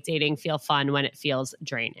yourselves and make dating feel fun when it feels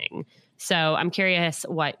draining? So I'm curious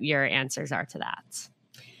what your answers are to that.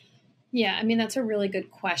 Yeah. I mean, that's a really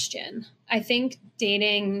good question. I think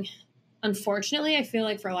dating, unfortunately, I feel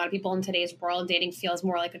like for a lot of people in today's world, dating feels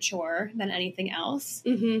more like a chore than anything else.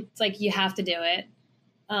 Mm-hmm. It's like you have to do it.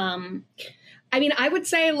 I mean, I would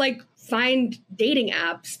say like find dating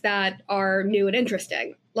apps that are new and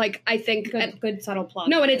interesting. Like, I think good subtle plug.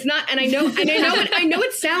 No, and it's not. And I know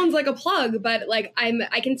it sounds like a plug, but like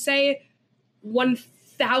I can say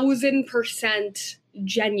 1000%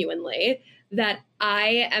 genuinely that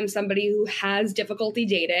I am somebody who has difficulty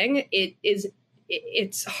dating.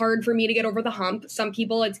 It's hard for me to get over the hump. Some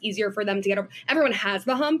people, it's easier for them to get over. Everyone has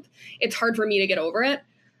the hump. It's hard for me to get over it.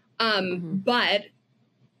 But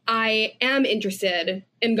I am interested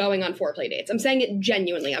in going on foreplay dates. I'm saying it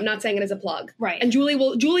genuinely. I'm not saying it as a plug. Right. And Julie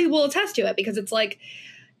will attest to it, because it's like,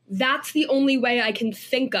 that's the only way I can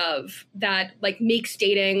think of that like makes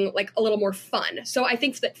dating like a little more fun. So I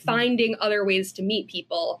think that finding other ways to meet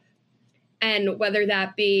people, and whether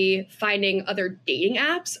that be finding other dating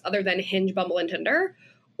apps other than Hinge, Bumble, and Tinder,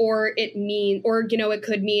 or it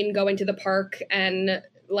could mean going to the park and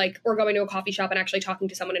or going to a coffee shop and actually talking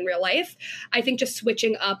to someone in real life. I think just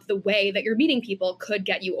switching up the way that you're meeting people could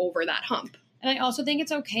get you over that hump. And I also think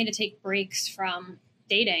it's okay to take breaks from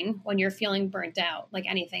dating when you're feeling burnt out, like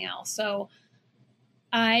anything else. So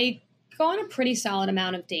I go on a pretty solid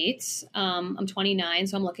amount of dates. I'm 29,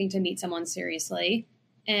 so I'm looking to meet someone seriously.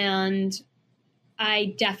 And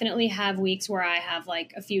I definitely have weeks where I have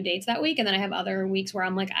like a few dates that week. And then I have other weeks where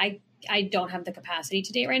I'm like, I don't have the capacity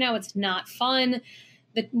to date right now. It's not fun.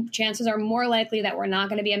 The chances are more likely that we're not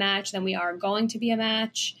going to be a match than we are going to be a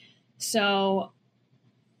match. So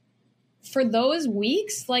for those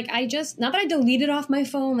weeks, like not that I deleted off my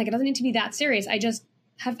phone, like it doesn't need to be that serious. I just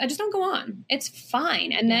don't go on. It's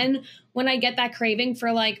fine. And then when I get that craving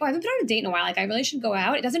for like, oh, I haven't been on a date in a while, like I really should go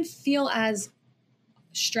out, it doesn't feel as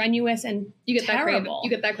strenuous and you get terrible. You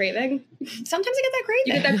get that craving. Sometimes I get that craving.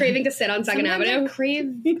 You get that craving to sit on Second Avenue.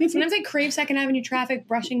 Sometimes I crave Second Avenue traffic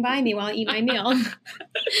brushing by me while I eat my meal.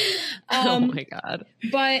 Oh my God.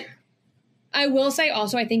 But I will say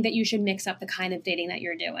also, I think that you should mix up the kind of dating that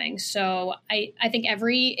you're doing. So I think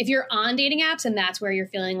if you're on dating apps and that's where you're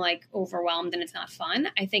feeling like overwhelmed and it's not fun,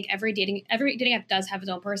 I think every dating app does have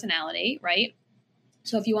its own personality, right?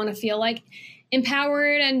 So if you want to feel like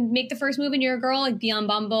empowered and make the first move and you're a girl, like be on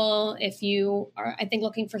Bumble. If you are, I think,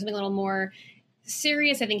 looking for something a little more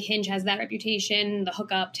serious, I think Hinge has that reputation, the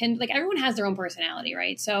hookup, Tinder, like everyone has their own personality,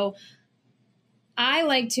 right? So I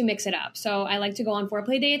like to mix it up. So I like to go on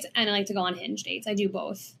foreplay dates and I like to go on Hinge dates. I do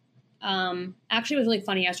both. Actually, it was really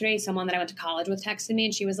funny yesterday. Someone that I went to college with texted me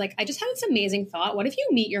and she was like, I just had this amazing thought. What if you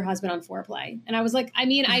meet your husband on foreplay? And I was like, I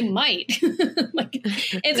mean, I might. Like,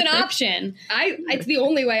 it's an option. It's the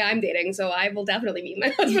only way I'm dating, so I will definitely meet my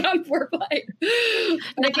husband on foreplay.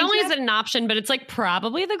 Not only is it an option, but it's like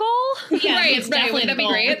probably the goal. Yeah, right, it's definitely wouldn't that be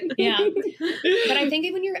great? Yeah. But I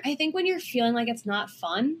think when you're feeling like it's not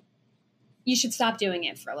fun, you should stop doing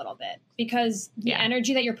it for a little bit, because the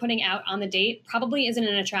energy that you're putting out on the date probably isn't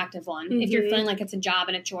an attractive one. Mm-hmm. If you're feeling like it's a job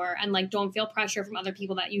and a chore, and like don't feel pressure from other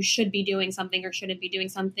people that you should be doing something or shouldn't be doing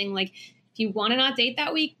something. Like if you want to not date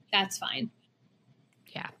that week, that's fine.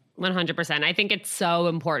 Yeah, 100%. I think it's so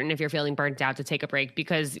important if you're feeling burnt out to take a break,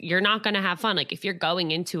 because you're not going to have fun. Like if you're going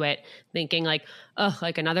into it thinking like, oh,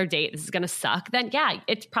 like another date, this is going to suck, then yeah,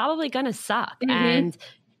 it's probably going to suck. Mm-hmm. And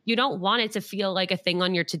you don't want it to feel like a thing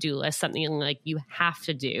on your to-do list, something like you have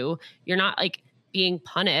to do. You're not like being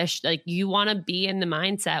punished. Like you want to be in the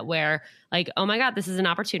mindset where like, oh my God, this is an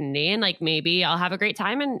opportunity. And like, maybe I'll have a great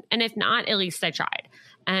time. And if not, at least I tried.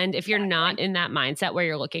 And if you're not in that mindset where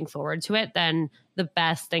you're looking forward to it, then the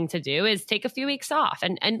best thing to do is take a few weeks off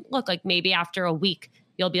and look, like maybe after a week,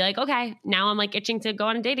 you'll be like, okay, now I'm like itching to go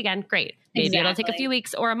on a date again. Great. Maybe it'll take a few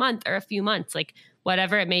weeks or a month or a few months. Like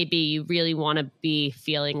whatever it may be, you really want to be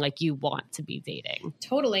feeling like you want to be dating.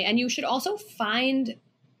 Totally. And you should also find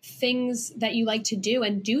things that you like to do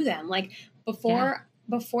and do them. Like before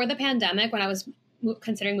the pandemic, when I was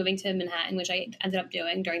considering moving to Manhattan, which I ended up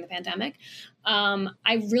doing during the pandemic,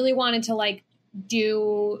 I really wanted to like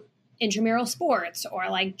do intramural sports or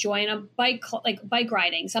like join a bike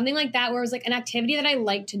riding, something like that, where it was like an activity that I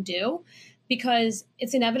like to do, because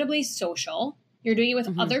it's inevitably social. You're doing it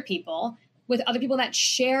with other people that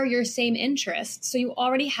share your same interests. So you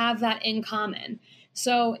already have that in common.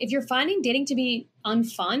 So if you're finding dating to be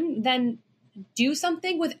unfun, then do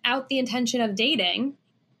something without the intention of dating.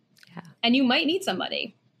 Yeah. And you might meet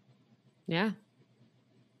somebody. Yeah.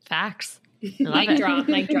 Facts. Mic drop.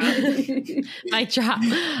 Mic drop.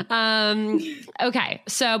 Okay.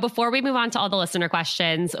 So before we move on to all the listener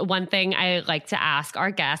questions, one thing I like to ask our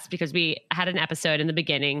guests, because we had an episode in the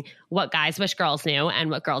beginning, what guys wish girls knew and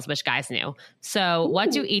what girls wish guys knew. So what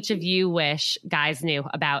do each of you wish guys knew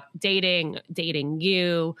about dating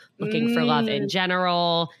you, looking for love in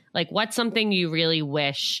general? Like what's something you really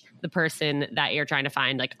wish the person that you're trying to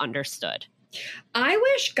find like understood? I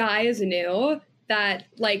wish guys knew that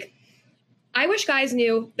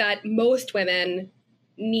most women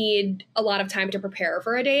need a lot of time to prepare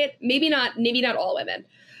for a date. Maybe not all women.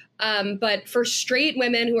 But for straight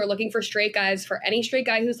women who are looking for straight guys, for any straight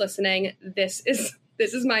guy who's listening, this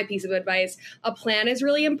is my piece of advice. A plan is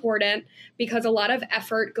really important, because a lot of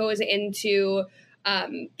effort goes into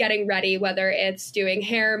getting ready, whether it's doing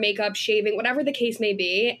hair, makeup, shaving, whatever the case may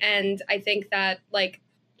be. And I think that like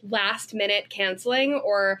last minute canceling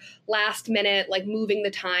or last minute like moving the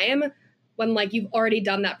time when like you've already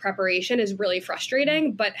done that preparation is really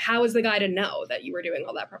frustrating. But how is the guy to know that you were doing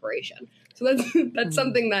all that preparation? So that's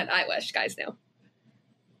something that I wish guys knew.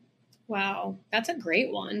 Wow, that's a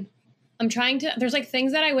great one. There's like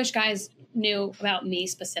things that I wish guys knew about me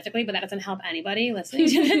specifically, but that doesn't help anybody listening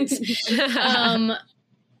to this.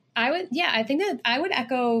 I think that I would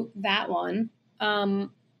echo that one.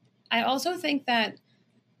 I also think that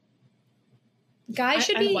guys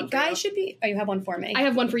should be. Oh, you have one for me. I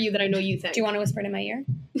have one for you that I know you think. Do you want to whisper it in my ear?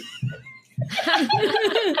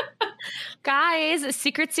 Guys,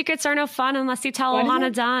 secrets are no fun unless you tell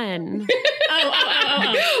Ohana Dunn.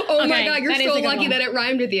 Oh my God, you're so lucky that it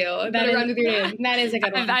rhymed with you. That it rhymed with your name. That is a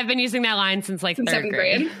good one. I've been using that line since third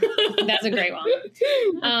grade. That's a great one.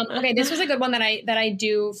 Okay, this was a good one that I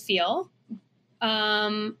do feel.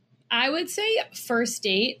 I would say first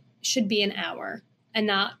date should be an hour and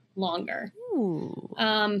not longer.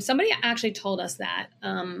 Somebody actually told us that.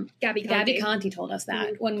 Gabby Conti told us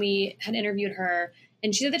that when we had interviewed her,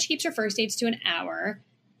 and she said that she keeps her first dates to an hour.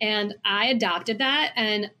 And I adopted that,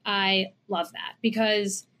 and I love that,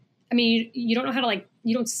 because I mean, you don't know how to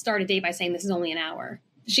you don't start a date by saying this is only an hour.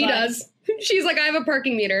 She does. She's like, I have a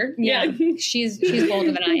parking meter. Yeah. she's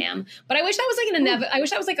bolder than I am. But I wish that was I wish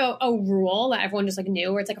that was like a rule that everyone just like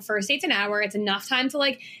knew, where it's like a first date's an hour. It's enough time to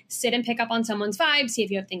like sit and pick up on someone's vibe, see if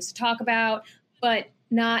you have things to talk about, but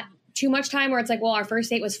not too much time where it's like, well, our first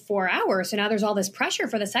date was 4 hours. So now there's all this pressure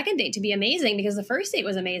for the second date to be amazing because the first date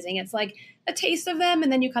was amazing. It's like a taste of them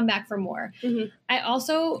and then you come back for more. Mm-hmm. I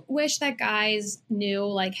also wish that guys knew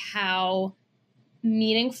like how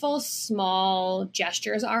meaningful small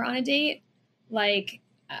gestures are on a date. Like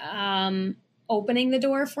opening the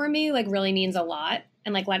door for me like really means a lot.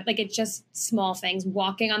 And like it's just small things,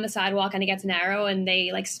 walking on the sidewalk and it gets narrow and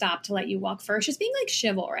they like stop to let you walk first. Just being like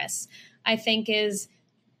chivalrous, I think is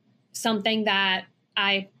something that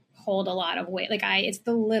I hold a lot of weight. Like it's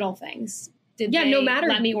the little things. Did they no matter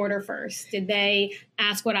let me order first? Did they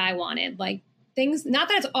ask what I wanted? Like things, not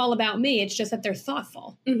that it's all about me. It's just that they're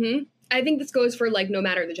thoughtful. Mm-hmm. I think this goes for like no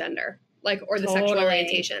matter the gender, like, or the sexual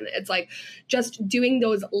orientation. It's like just doing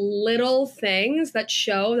those little things that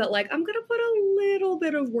show that like, I'm going to put a little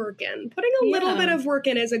bit of work in. Putting a little bit of work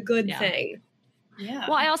in is a good thing. Yeah.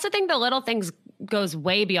 Well, I also think the little things goes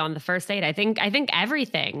way beyond the first date. I think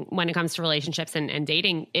everything when it comes to relationships and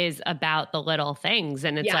dating is about the little things.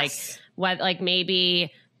 And it's like, what, like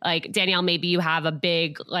maybe like Danielle, maybe you have a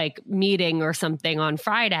big like meeting or something on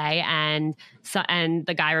Friday and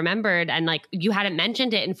the guy remembered and like you hadn't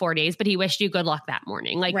mentioned it in 4 days, but he wished you good luck that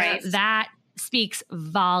morning. Like that speaks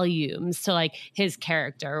volumes to like his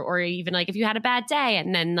character. Or even like if you had a bad day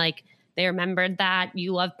and then like they remembered that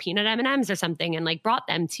you love peanut M&Ms or something and like brought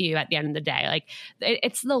them to you at the end of the day. Like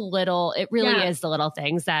it's the little, it really is the little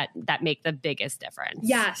things that make the biggest difference.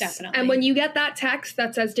 Yes, definitely. And when you get that text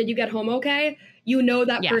that says, did you get home okay? You know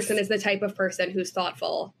that person is the type of person who's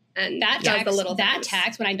thoughtful and that does the little that things.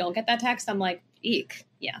 text, when I don't get that text, I'm like, eek.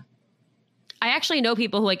 Yeah. I actually know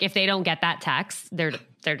people who like, if they don't get that text, they're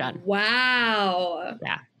done. Wow.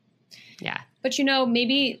 Yeah. Yeah. But you know,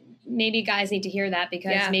 maybe guys need to hear that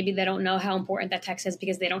because maybe they don't know how important that text is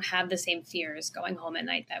because they don't have the same fears going home at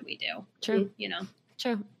night that we do. True. You know?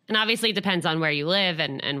 True. And obviously it depends on where you live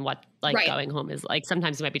and what like going home is like.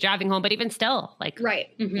 Sometimes you might be driving home, but even still, like you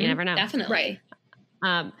never know. Definitely.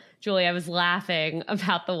 Right. Julie, I was laughing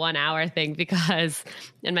about the 1 hour thing because,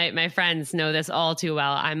 and my friends know this all too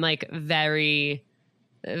well, I'm like very,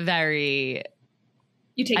 very,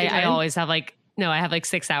 you take your time? I always have like, no, I have like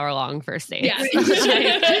 6 hour long first dates.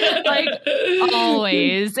 Yes. like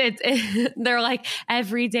always. They're like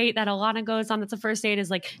every date that Alana goes on that's a first date is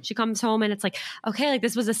like she comes home and it's like, okay, like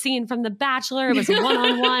this was a scene from The Bachelor. It was a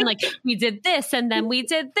one-on-one. Like we did this and then we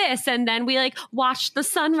did this and then we like watched the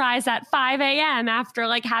sunrise at 5 a.m. after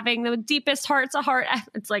like having the deepest heart to heart.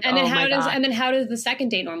 It's like, and then how does the second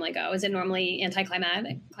date normally go? Is it normally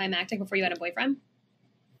anticlimactic before you had a boyfriend?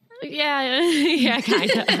 Yeah,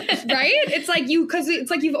 kind of. Right? It's like because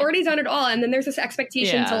it's like you've already done it all, and then there's this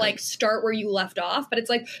expectation to like start where you left off. But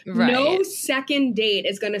it's like no second date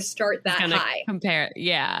is going to start that high. Compare,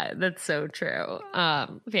 yeah, that's so true.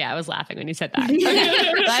 I was laughing when you said that.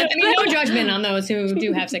 Okay. No judgment on those who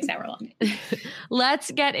do have 6 hour long.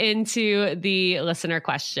 Let's get into the listener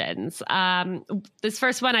questions. This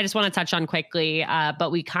first one I just want to touch on quickly,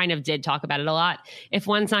 but we kind of did talk about it a lot. If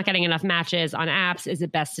one's not getting enough matches on apps, is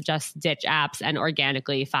it best to just ditch apps and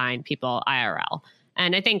organically find people IRL?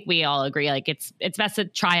 And I think we all agree, like it's best to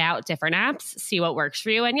try out different apps, see what works for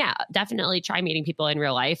you. And yeah, definitely try meeting people in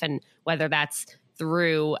real life. And whether that's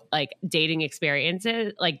through like dating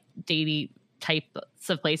experiences, like dating types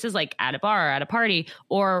of places like at a bar or at a party,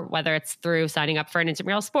 or whether it's through signing up for an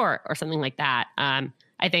intramural sport or something like that.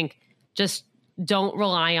 I think just don't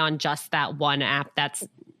rely on just that one app that's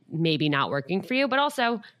maybe not working for you, but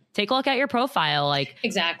also take a look at your profile. Like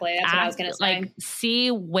exactly. That's what I was going to say. Like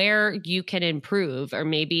see where you can improve, or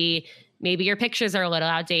maybe your pictures are a little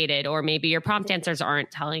outdated, or maybe your prompt answers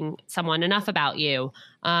aren't telling someone enough about you.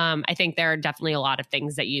 I think there are definitely a lot of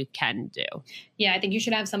things that you can do. Yeah. I think you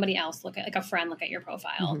should have somebody else look at, like a friend, look at your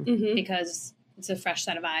profile because it's a fresh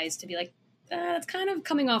set of eyes to be like, it's kind of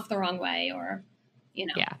coming off the wrong way, or, you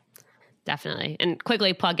know. Yeah. Definitely. And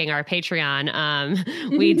quickly plugging our Patreon. I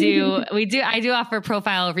do offer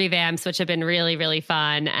profile revamps, which have been really, really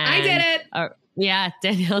fun. And, I did it. Yeah,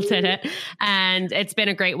 Danielle did it. And it's been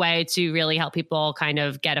a great way to really help people kind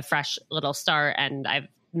of get a fresh little start. And I've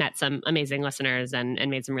met some amazing listeners and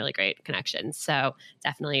made some really great connections. So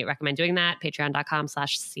definitely recommend doing that.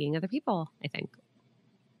 Patreon.com/seeingotherpeople, I think.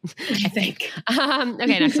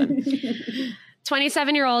 Okay, next one.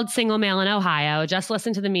 27-year-old single male in Ohio just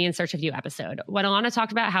listened to the Me in Search of You episode. When Alana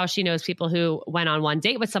talked about how she knows people who went on one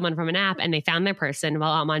date with someone from an app and they found their person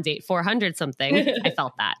while I'm on date 400 something, I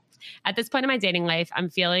felt that. At this point in my dating life, I'm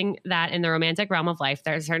feeling that in the romantic realm of life,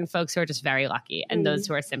 there are certain folks who are just very lucky and those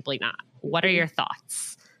who are simply not. What are your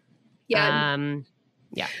thoughts? Yeah.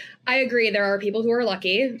 I agree. There are people who are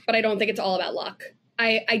lucky, but I don't think it's all about luck.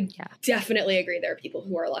 I definitely agree. There are people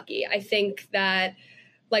who are lucky. I think that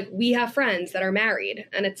like we have friends that are married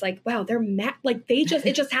and it's like, wow, they're like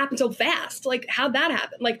it just happened so fast. Like how'd that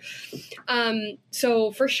happen? Like,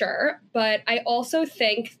 so for sure. But I also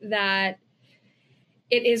think that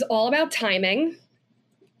it is all about timing.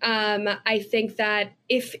 I think that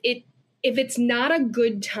if it's not a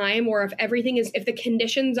good time, or if the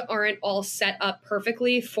conditions aren't all set up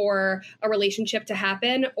perfectly for a relationship to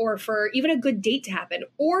happen, or for even a good date to happen,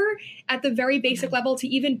 or at the very basic level to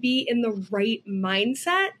even be in the right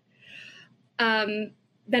mindset, then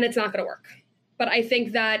it's not going to work. But I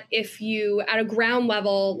think that if you at a ground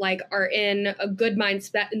level, like are in a good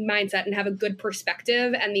mindset and have a good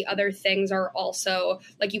perspective, and the other things are also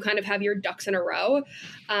like you kind of have your ducks in a row,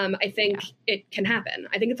 I think it can happen.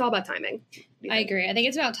 I think it's all about timing. I agree. I think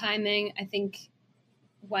it's about timing. I think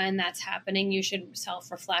when that's happening, you should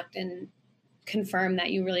self-reflect and confirm that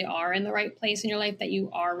you really are in the right place in your life, that you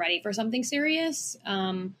are ready for something serious.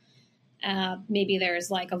 Maybe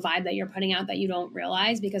there's like a vibe that you're putting out that you don't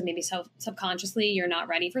realize because maybe subconsciously you're not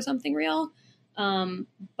ready for something real.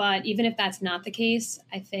 But even if that's not the case,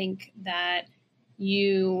 I think that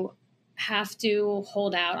you have to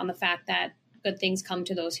hold out on the fact that good things come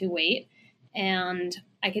to those who wait. And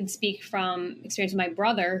I can speak from experience with my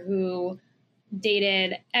brother, who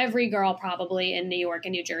dated every girl probably in New York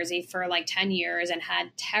and New Jersey for like 10 years and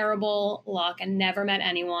had terrible luck and never met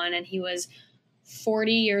anyone. And he was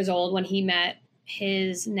 40 years old when he met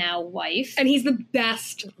his now wife. And he's the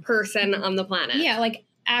best person on the planet. Yeah, like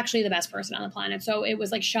actually the best person on the planet. So it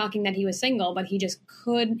was like shocking that he was single, but he just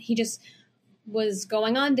was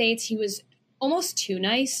going on dates. He was almost too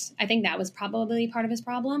nice. I think that was probably part of his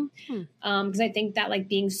problem. Because I think that like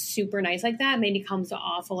being super nice like that maybe comes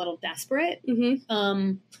off a little desperate.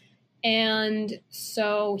 Mm-hmm. And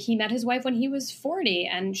so he met his wife when he was 40,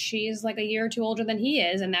 and she's like a year or two older than he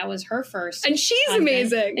is. And that was her first. And she's husband.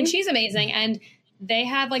 amazing. And she's amazing. And they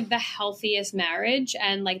have like the healthiest marriage,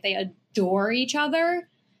 and like they adore each other.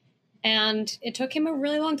 And it took him a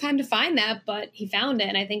really long time to find that, but he found it.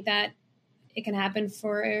 And I think that it can happen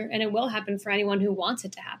and it will happen for anyone who wants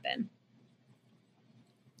it to happen.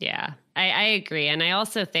 Yeah, I agree. And I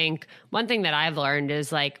also think one thing that I've learned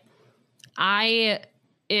is like,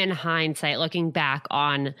 in hindsight, looking back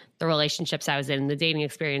on the relationships I was in, the dating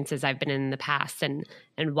experiences I've been in the past and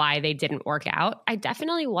why they didn't work out, I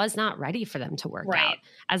definitely was not ready for them to work out.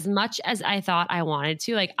 As much as I thought I wanted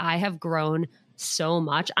to, like I have grown so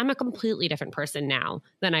much. I'm a completely different person now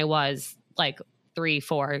than I was like 3,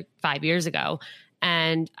 4, 5 years ago.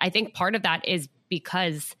 And I think part of that is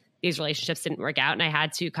because these relationships didn't work out and I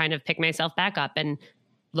had to kind of pick myself back up and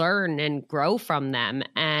learn and grow from them.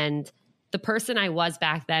 And the person I was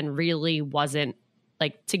back then really wasn't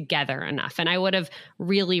like together enough. And I would have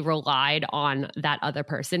really relied on that other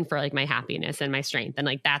person for like my happiness and my strength. And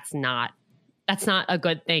like, that's not a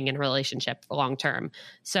good thing in a relationship long term.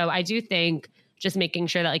 So I do think just making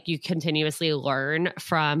sure that like you continuously learn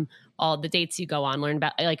from all the dates you go on, learn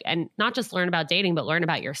about like, and not just learn about dating, but learn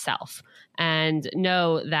about yourself and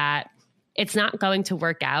know that it's not going to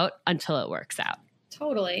work out until it works out.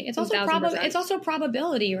 Totally. It's also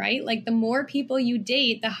probability, right? Like the more people you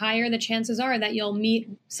date, the higher the chances are that you'll meet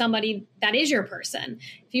somebody that is your person.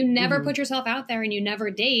 If you never put yourself out there and you never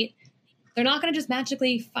date, they're not going to just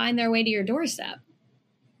magically find their way to your doorstep.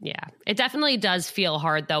 Yeah. It definitely does feel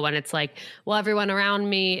hard though when it's like, well, everyone around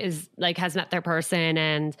me is like has met their person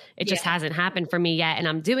and it just hasn't happened for me yet. And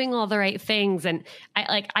I'm doing all the right things. And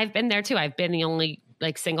I've been there too. I've been the only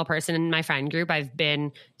like single person in my friend group. I've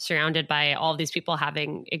been surrounded by all these people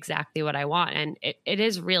having exactly what I want. And it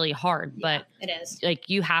is really hard, but it is like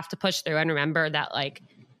you have to push through and remember that like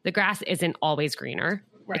the grass isn't always greener.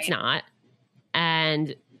 Right. It's not.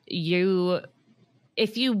 And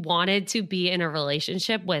if you wanted to be in a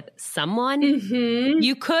relationship with someone,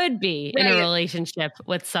 you could be in a relationship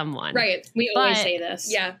with someone. Right. We always say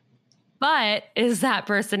this. Yeah. But is that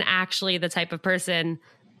person actually the type of person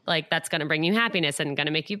like that's going to bring you happiness and going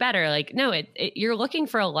to make you better? Like, no, you're looking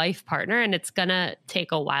for a life partner and it's going to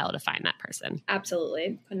take a while to find that person.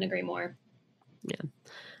 Absolutely. Couldn't agree more.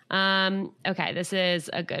 Yeah. Okay. This is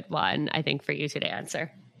a good one, I think, for you to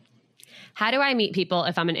answer. How do I meet people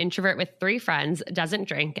if I'm an introvert with 3 friends, doesn't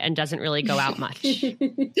drink, and doesn't really go out much?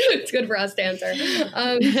 It's good for us to answer.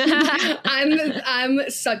 I'm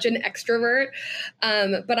such an extrovert,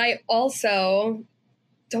 but I also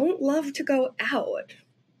don't love to go out.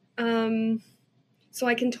 So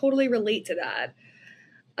I can totally relate to that.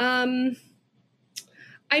 I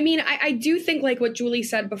mean, I do think like what Julie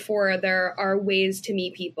said before, there are ways to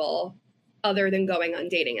meet people other than going on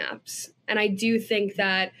dating apps. And I do think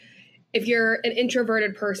that if you're an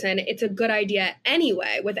introverted person, it's a good idea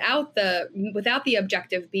anyway, without the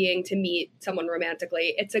objective being to meet someone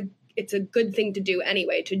romantically. It's a good thing to do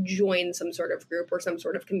anyway, to join some sort of group or some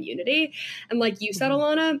sort of community. And like you said,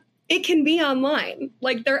 Alana, it can be online.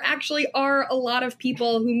 Like there actually are a lot of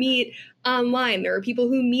people who meet online. There are people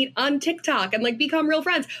who meet on TikTok and like become real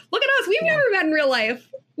friends. Look at us. We've never met in real life.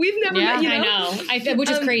 We've never met, I know. Which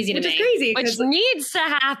is crazy to me. Which is crazy. Which needs to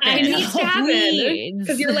happen. It needs to happen.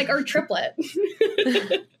 Because you're like our triplet.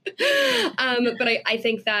 But I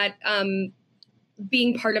think that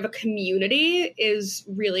being part of a community is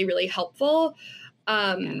really, really helpful.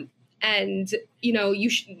 And, you know,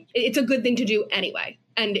 it's a good thing to do anyway.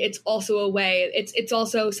 And it's also a way, it's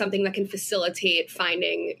also something that can facilitate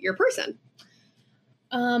finding your person.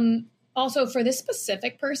 Also, for this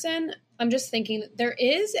specific person, I'm just thinking there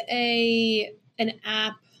is an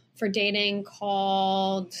app for dating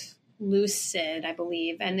called Lucid, I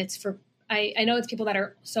believe, and it's for I know it's people that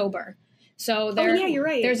are sober. So you're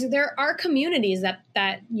right. There are communities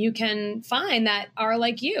that you can find that are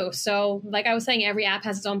like you. So like I was saying, every app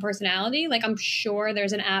has its own personality. Like I'm sure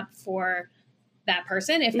there's an app for that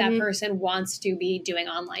person if that person wants to be doing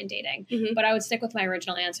online dating. But I would stick with my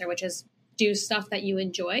original answer, which is do stuff that you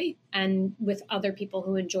enjoy and with other people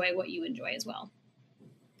who enjoy what you enjoy as well.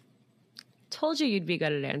 Told you you'd be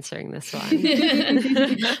good at answering this one.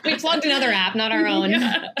 We plugged another app, not our own. All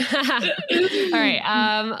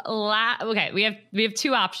right. Okay. We have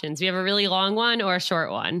two options. We have a really long one or a short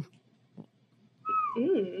one.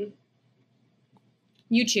 You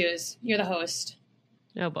choose. You're the host.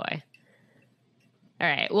 Oh boy. All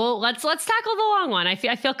right. Well, let's tackle the long one. I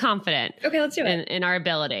feel confident. Okay, let's do it. In our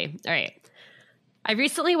ability. All right. I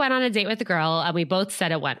recently went on a date with a girl and we both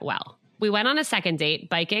said it went well. We went on a second date,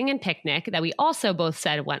 biking and picnic, that we also both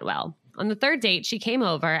said went well. On the third date, she came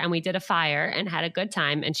over and we did a fire and had a good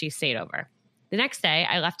time and she stayed over. The next day,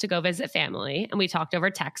 I left to go visit family and we talked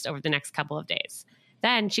over text over the next couple of days.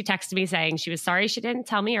 Then she texted me saying she was sorry she didn't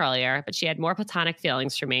tell me earlier, but she had more platonic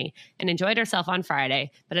feelings for me and enjoyed herself on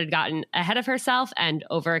Friday, but had gotten ahead of herself and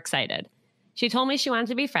overexcited. She told me she wanted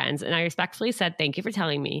to be friends, and I respectfully said, thank you for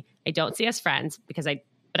telling me. I don't see us friends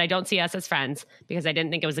but I don't see us as friends because I didn't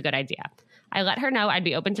think it was a good idea. I let her know I'd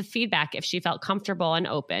be open to feedback if she felt comfortable and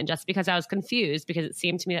open, just because I was confused because it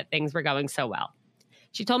seemed to me that things were going so well.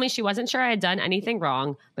 She told me she wasn't sure I had done anything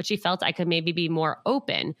wrong, but she felt I could maybe be more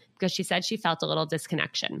open because she said she felt a little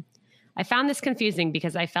disconnection. I found this confusing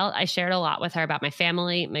because I felt I shared a lot with her about my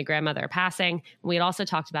family, my grandmother passing, and we had also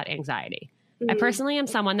talked about anxiety. I personally am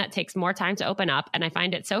someone that takes more time to open up, and I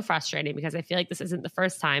find it so frustrating because I feel like this isn't the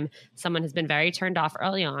first time someone has been very turned off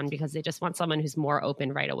early on because they just want someone who's more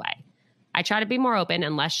open right away. I try to be more open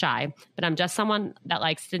and less shy, but I'm just someone that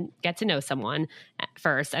likes to get to know someone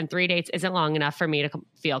first, and 3 dates isn't long enough for me to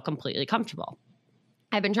feel completely comfortable.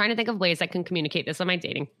 I've been trying to think of ways I can communicate this on my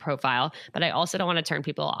dating profile, but I also don't want to turn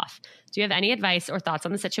people off. Do you have any advice or thoughts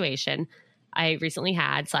on the situation I recently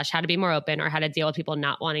had / how to be more open or how to deal with people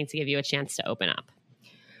not wanting to give you a chance to open up?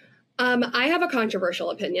 I have a controversial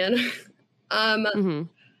opinion. I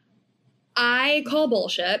call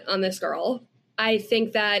bullshit on this girl. I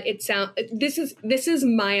think that this is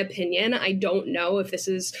my opinion. I don't know if this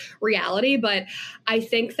is reality, but I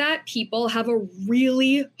think that people have a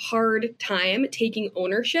really hard time taking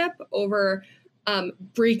ownership over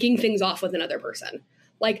breaking things off with another person.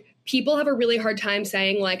 Like, people have a really hard time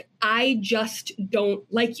saying, like, I just don't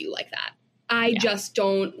like you like that. I just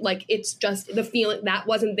don't, like, it's just the feeling that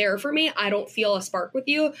wasn't there for me. I don't feel a spark with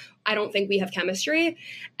you. I don't think we have chemistry.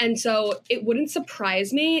 And so it wouldn't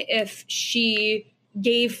surprise me if she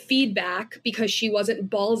gave feedback because she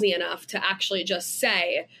wasn't ballsy enough to actually just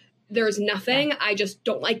say, there's nothing, I just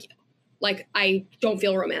don't like you. Like, I don't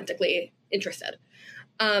feel romantically interested.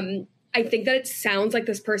 I think that it sounds like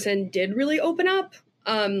this person did really open up.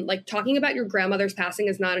 Like, talking about your grandmother's passing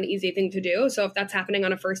is not an easy thing to do. So if that's happening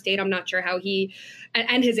on a first date, I'm not sure how he,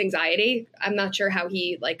 and his anxiety, I'm not sure how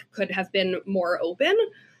he, like, could have been more open.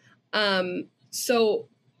 So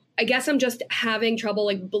I guess I'm just having trouble,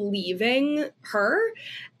 like, believing her.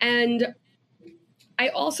 And I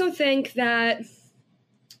also think that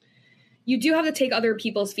you do have to take other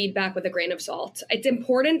people's feedback with a grain of salt. It's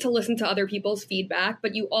important to listen to other people's feedback,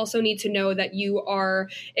 but you also need to know that you are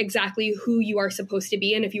exactly who you are supposed to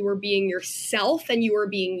be. And if you were being yourself and you were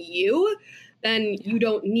being you, then you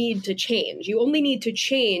don't need to change. You only need to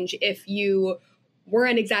change if you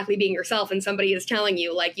weren't exactly being yourself and somebody is telling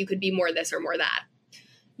you, like, you could be more this or more that.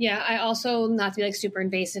 Yeah, I also, not to be, like, super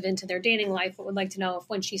invasive into their dating life, but would like to know if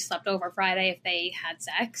when she slept over Friday, if they had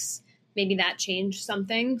sex. Maybe that changed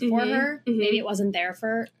something for her. Maybe it wasn't there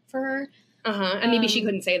for her. And maybe she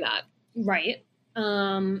couldn't say that. Right.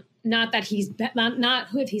 Not that he's not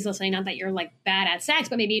if he's listening, not that you're like bad at sex,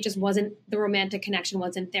 but maybe it just wasn't, the romantic connection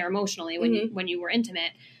wasn't there emotionally when you were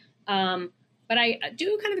intimate. But I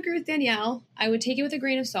do kind of agree with Danielle. I would take it with a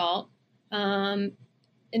grain of salt.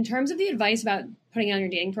 In terms of the advice about putting it on your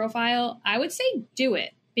dating profile, I would say do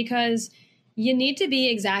it, because you need to be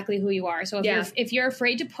exactly who you are. So if you're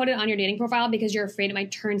afraid to put it on your dating profile because you're afraid it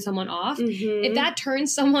might turn someone off, if that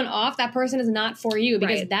turns someone off, that person is not for you,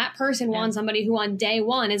 because that person wants somebody who on day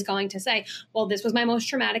one is going to say, well, this was my most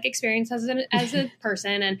traumatic experience as a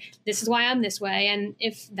person, and this is why I'm this way. And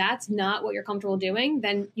if that's not what you're comfortable doing,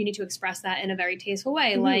 then you need to express that in a very tasteful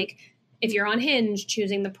way. Like if you're on Hinge,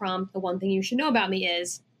 choosing the prompt, the one thing you should know about me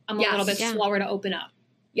is I'm a little bit slower to open up.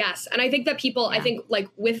 Yes. And I think that people, I think like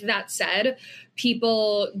with that said,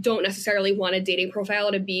 people don't necessarily want a dating profile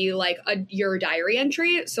to be like your diary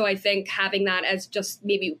entry. So I think having that as just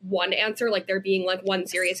maybe one answer, like there being like one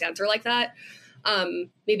serious answer like that,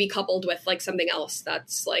 maybe coupled with like something else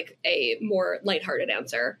that's like a more lighthearted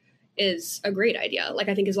answer is a great idea. Like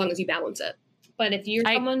I think as long as you balance it. But if you're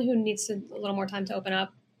someone who needs a little more time to open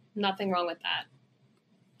up, nothing wrong with that.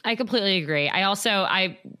 I completely agree.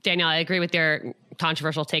 Danielle, I agree with your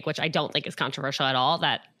controversial take, which I don't think is controversial at all,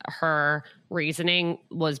 that her reasoning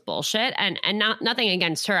was bullshit, and nothing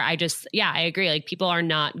against her. I agree. Like people are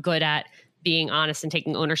not good at being honest and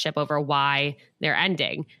taking ownership over why they're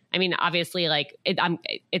ending. I mean, obviously like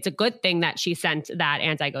it's a good thing that she sent that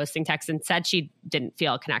anti-ghosting text and said she didn't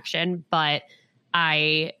feel a connection, but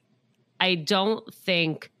I don't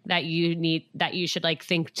think that you should like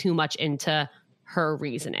think too much into her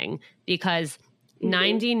reasoning, because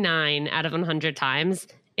 99 out of 100 times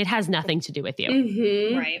it has nothing to do with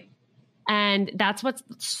you. Right. And that's what's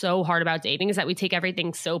so hard about dating, is that we take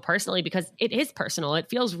everything so personally, because it is personal. It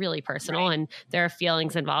feels really personal, and there are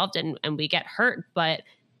feelings involved, and we get hurt, but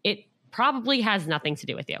it probably has nothing to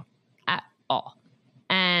do with you at all.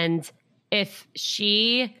 And if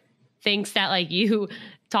she thinks that like you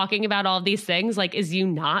talking about all of these things, like, is you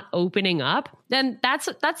not opening up, then that's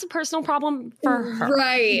a personal problem for her.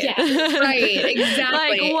 Right. Yeah. Right.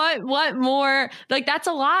 Exactly. Like what more, like, that's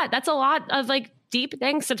a lot of like deep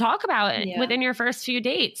things to talk about within your first few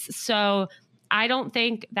dates. So I don't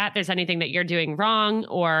think that there's anything that you're doing wrong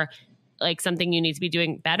or like something you need to be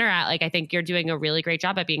doing better at. Like, I think you're doing a really great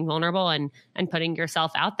job at being vulnerable and putting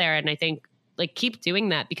yourself out there. And I think like keep doing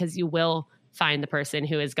that, because you will find the person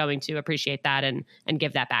who is going to appreciate that and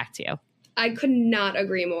give that back to you. I could not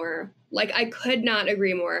agree more. Like, I could not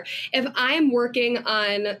agree more. If I'm working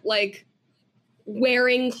on like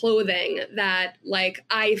wearing clothing that like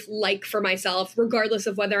I like for myself, regardless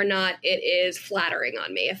of whether or not it is flattering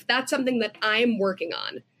on me, if that's something that I'm working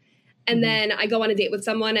on, and then I go on a date with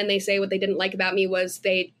someone and they say what they didn't like about me was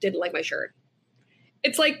they didn't like my shirt.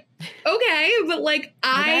 It's like, okay, but like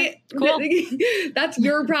cool. That's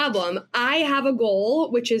your problem. I have a goal,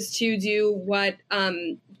 which is to do what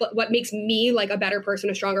makes me like a better person,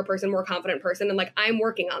 a stronger person, more confident person. And like, I'm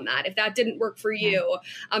working on that. If that didn't work for you,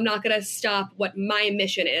 I'm not going to stop what my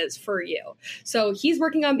mission is for you. So he's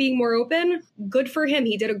working on being more open. Good for him.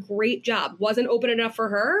 He did a great job. Wasn't open enough for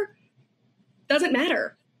her. Doesn't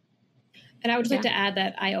matter. And I would just like to add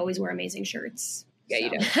that I always wear amazing shirts. Yeah,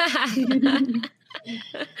 so. You do.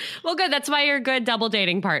 Well, good. That's why you're good double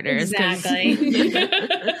dating partners. Exactly.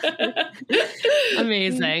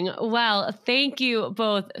 Amazing. Well, thank you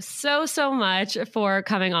both so much for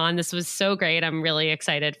coming on. This was so great. I'm really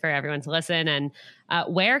excited for everyone to listen. And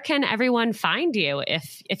where can everyone find you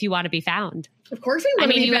if you want to be found? Of course we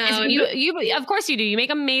want to be found. You of course you do. You make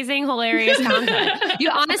amazing, hilarious content.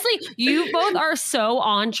 You both are so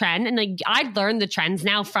on trend, and like I learned the trends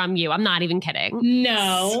now from you. I'm not even kidding.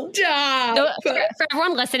 No. Stop. So, for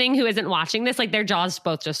everyone listening who isn't watching this, like their jaws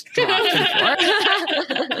both just dropped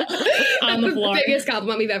on the floor. The biggest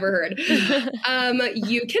compliment we've ever heard.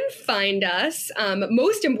 You can find us.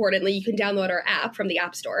 Most importantly, you can download our app from the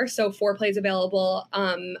App Store. So Foreplay is available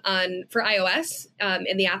for iOS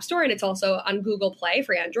in the App Store, and it's also on Google Play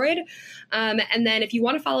for Android. And then if you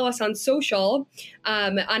want to follow us on social,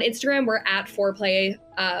 on Instagram, we're at Foreplay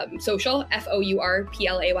Social,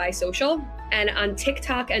 FOURPLAY Social. And on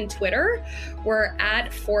TikTok and Twitter, we're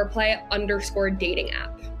at Foreplay_dating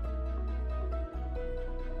app.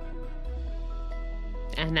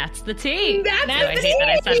 And that's the tea. That's the I hate that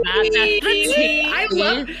I said that. That's the tea.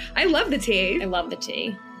 I love the tea. I love the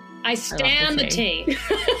tea. I stand the tea.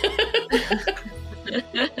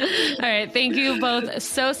 All right. Thank you both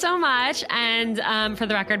so much. And for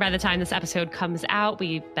the record, by the time this episode comes out,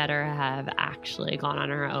 we better have actually gone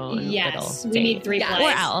on our own. Yes. Little We date. need 3 plays. Or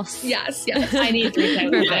else. Yes. I need 3 plays.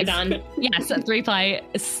 Perfect. Done. Yes, a 3-play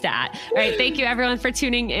stat. All right. Thank you, everyone, for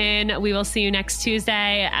tuning in. We will see you next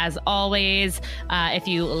Tuesday. As always, if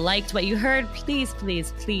you liked what you heard, please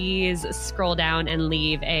scroll down and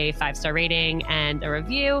leave a 5-star rating and a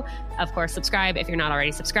review. Of course, subscribe if you're not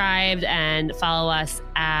already subscribed, and follow us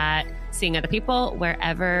at Seeing Other People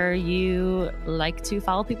wherever you like to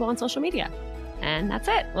follow people on social media. And that's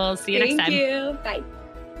it. We'll see you next time. Thank you. Bye.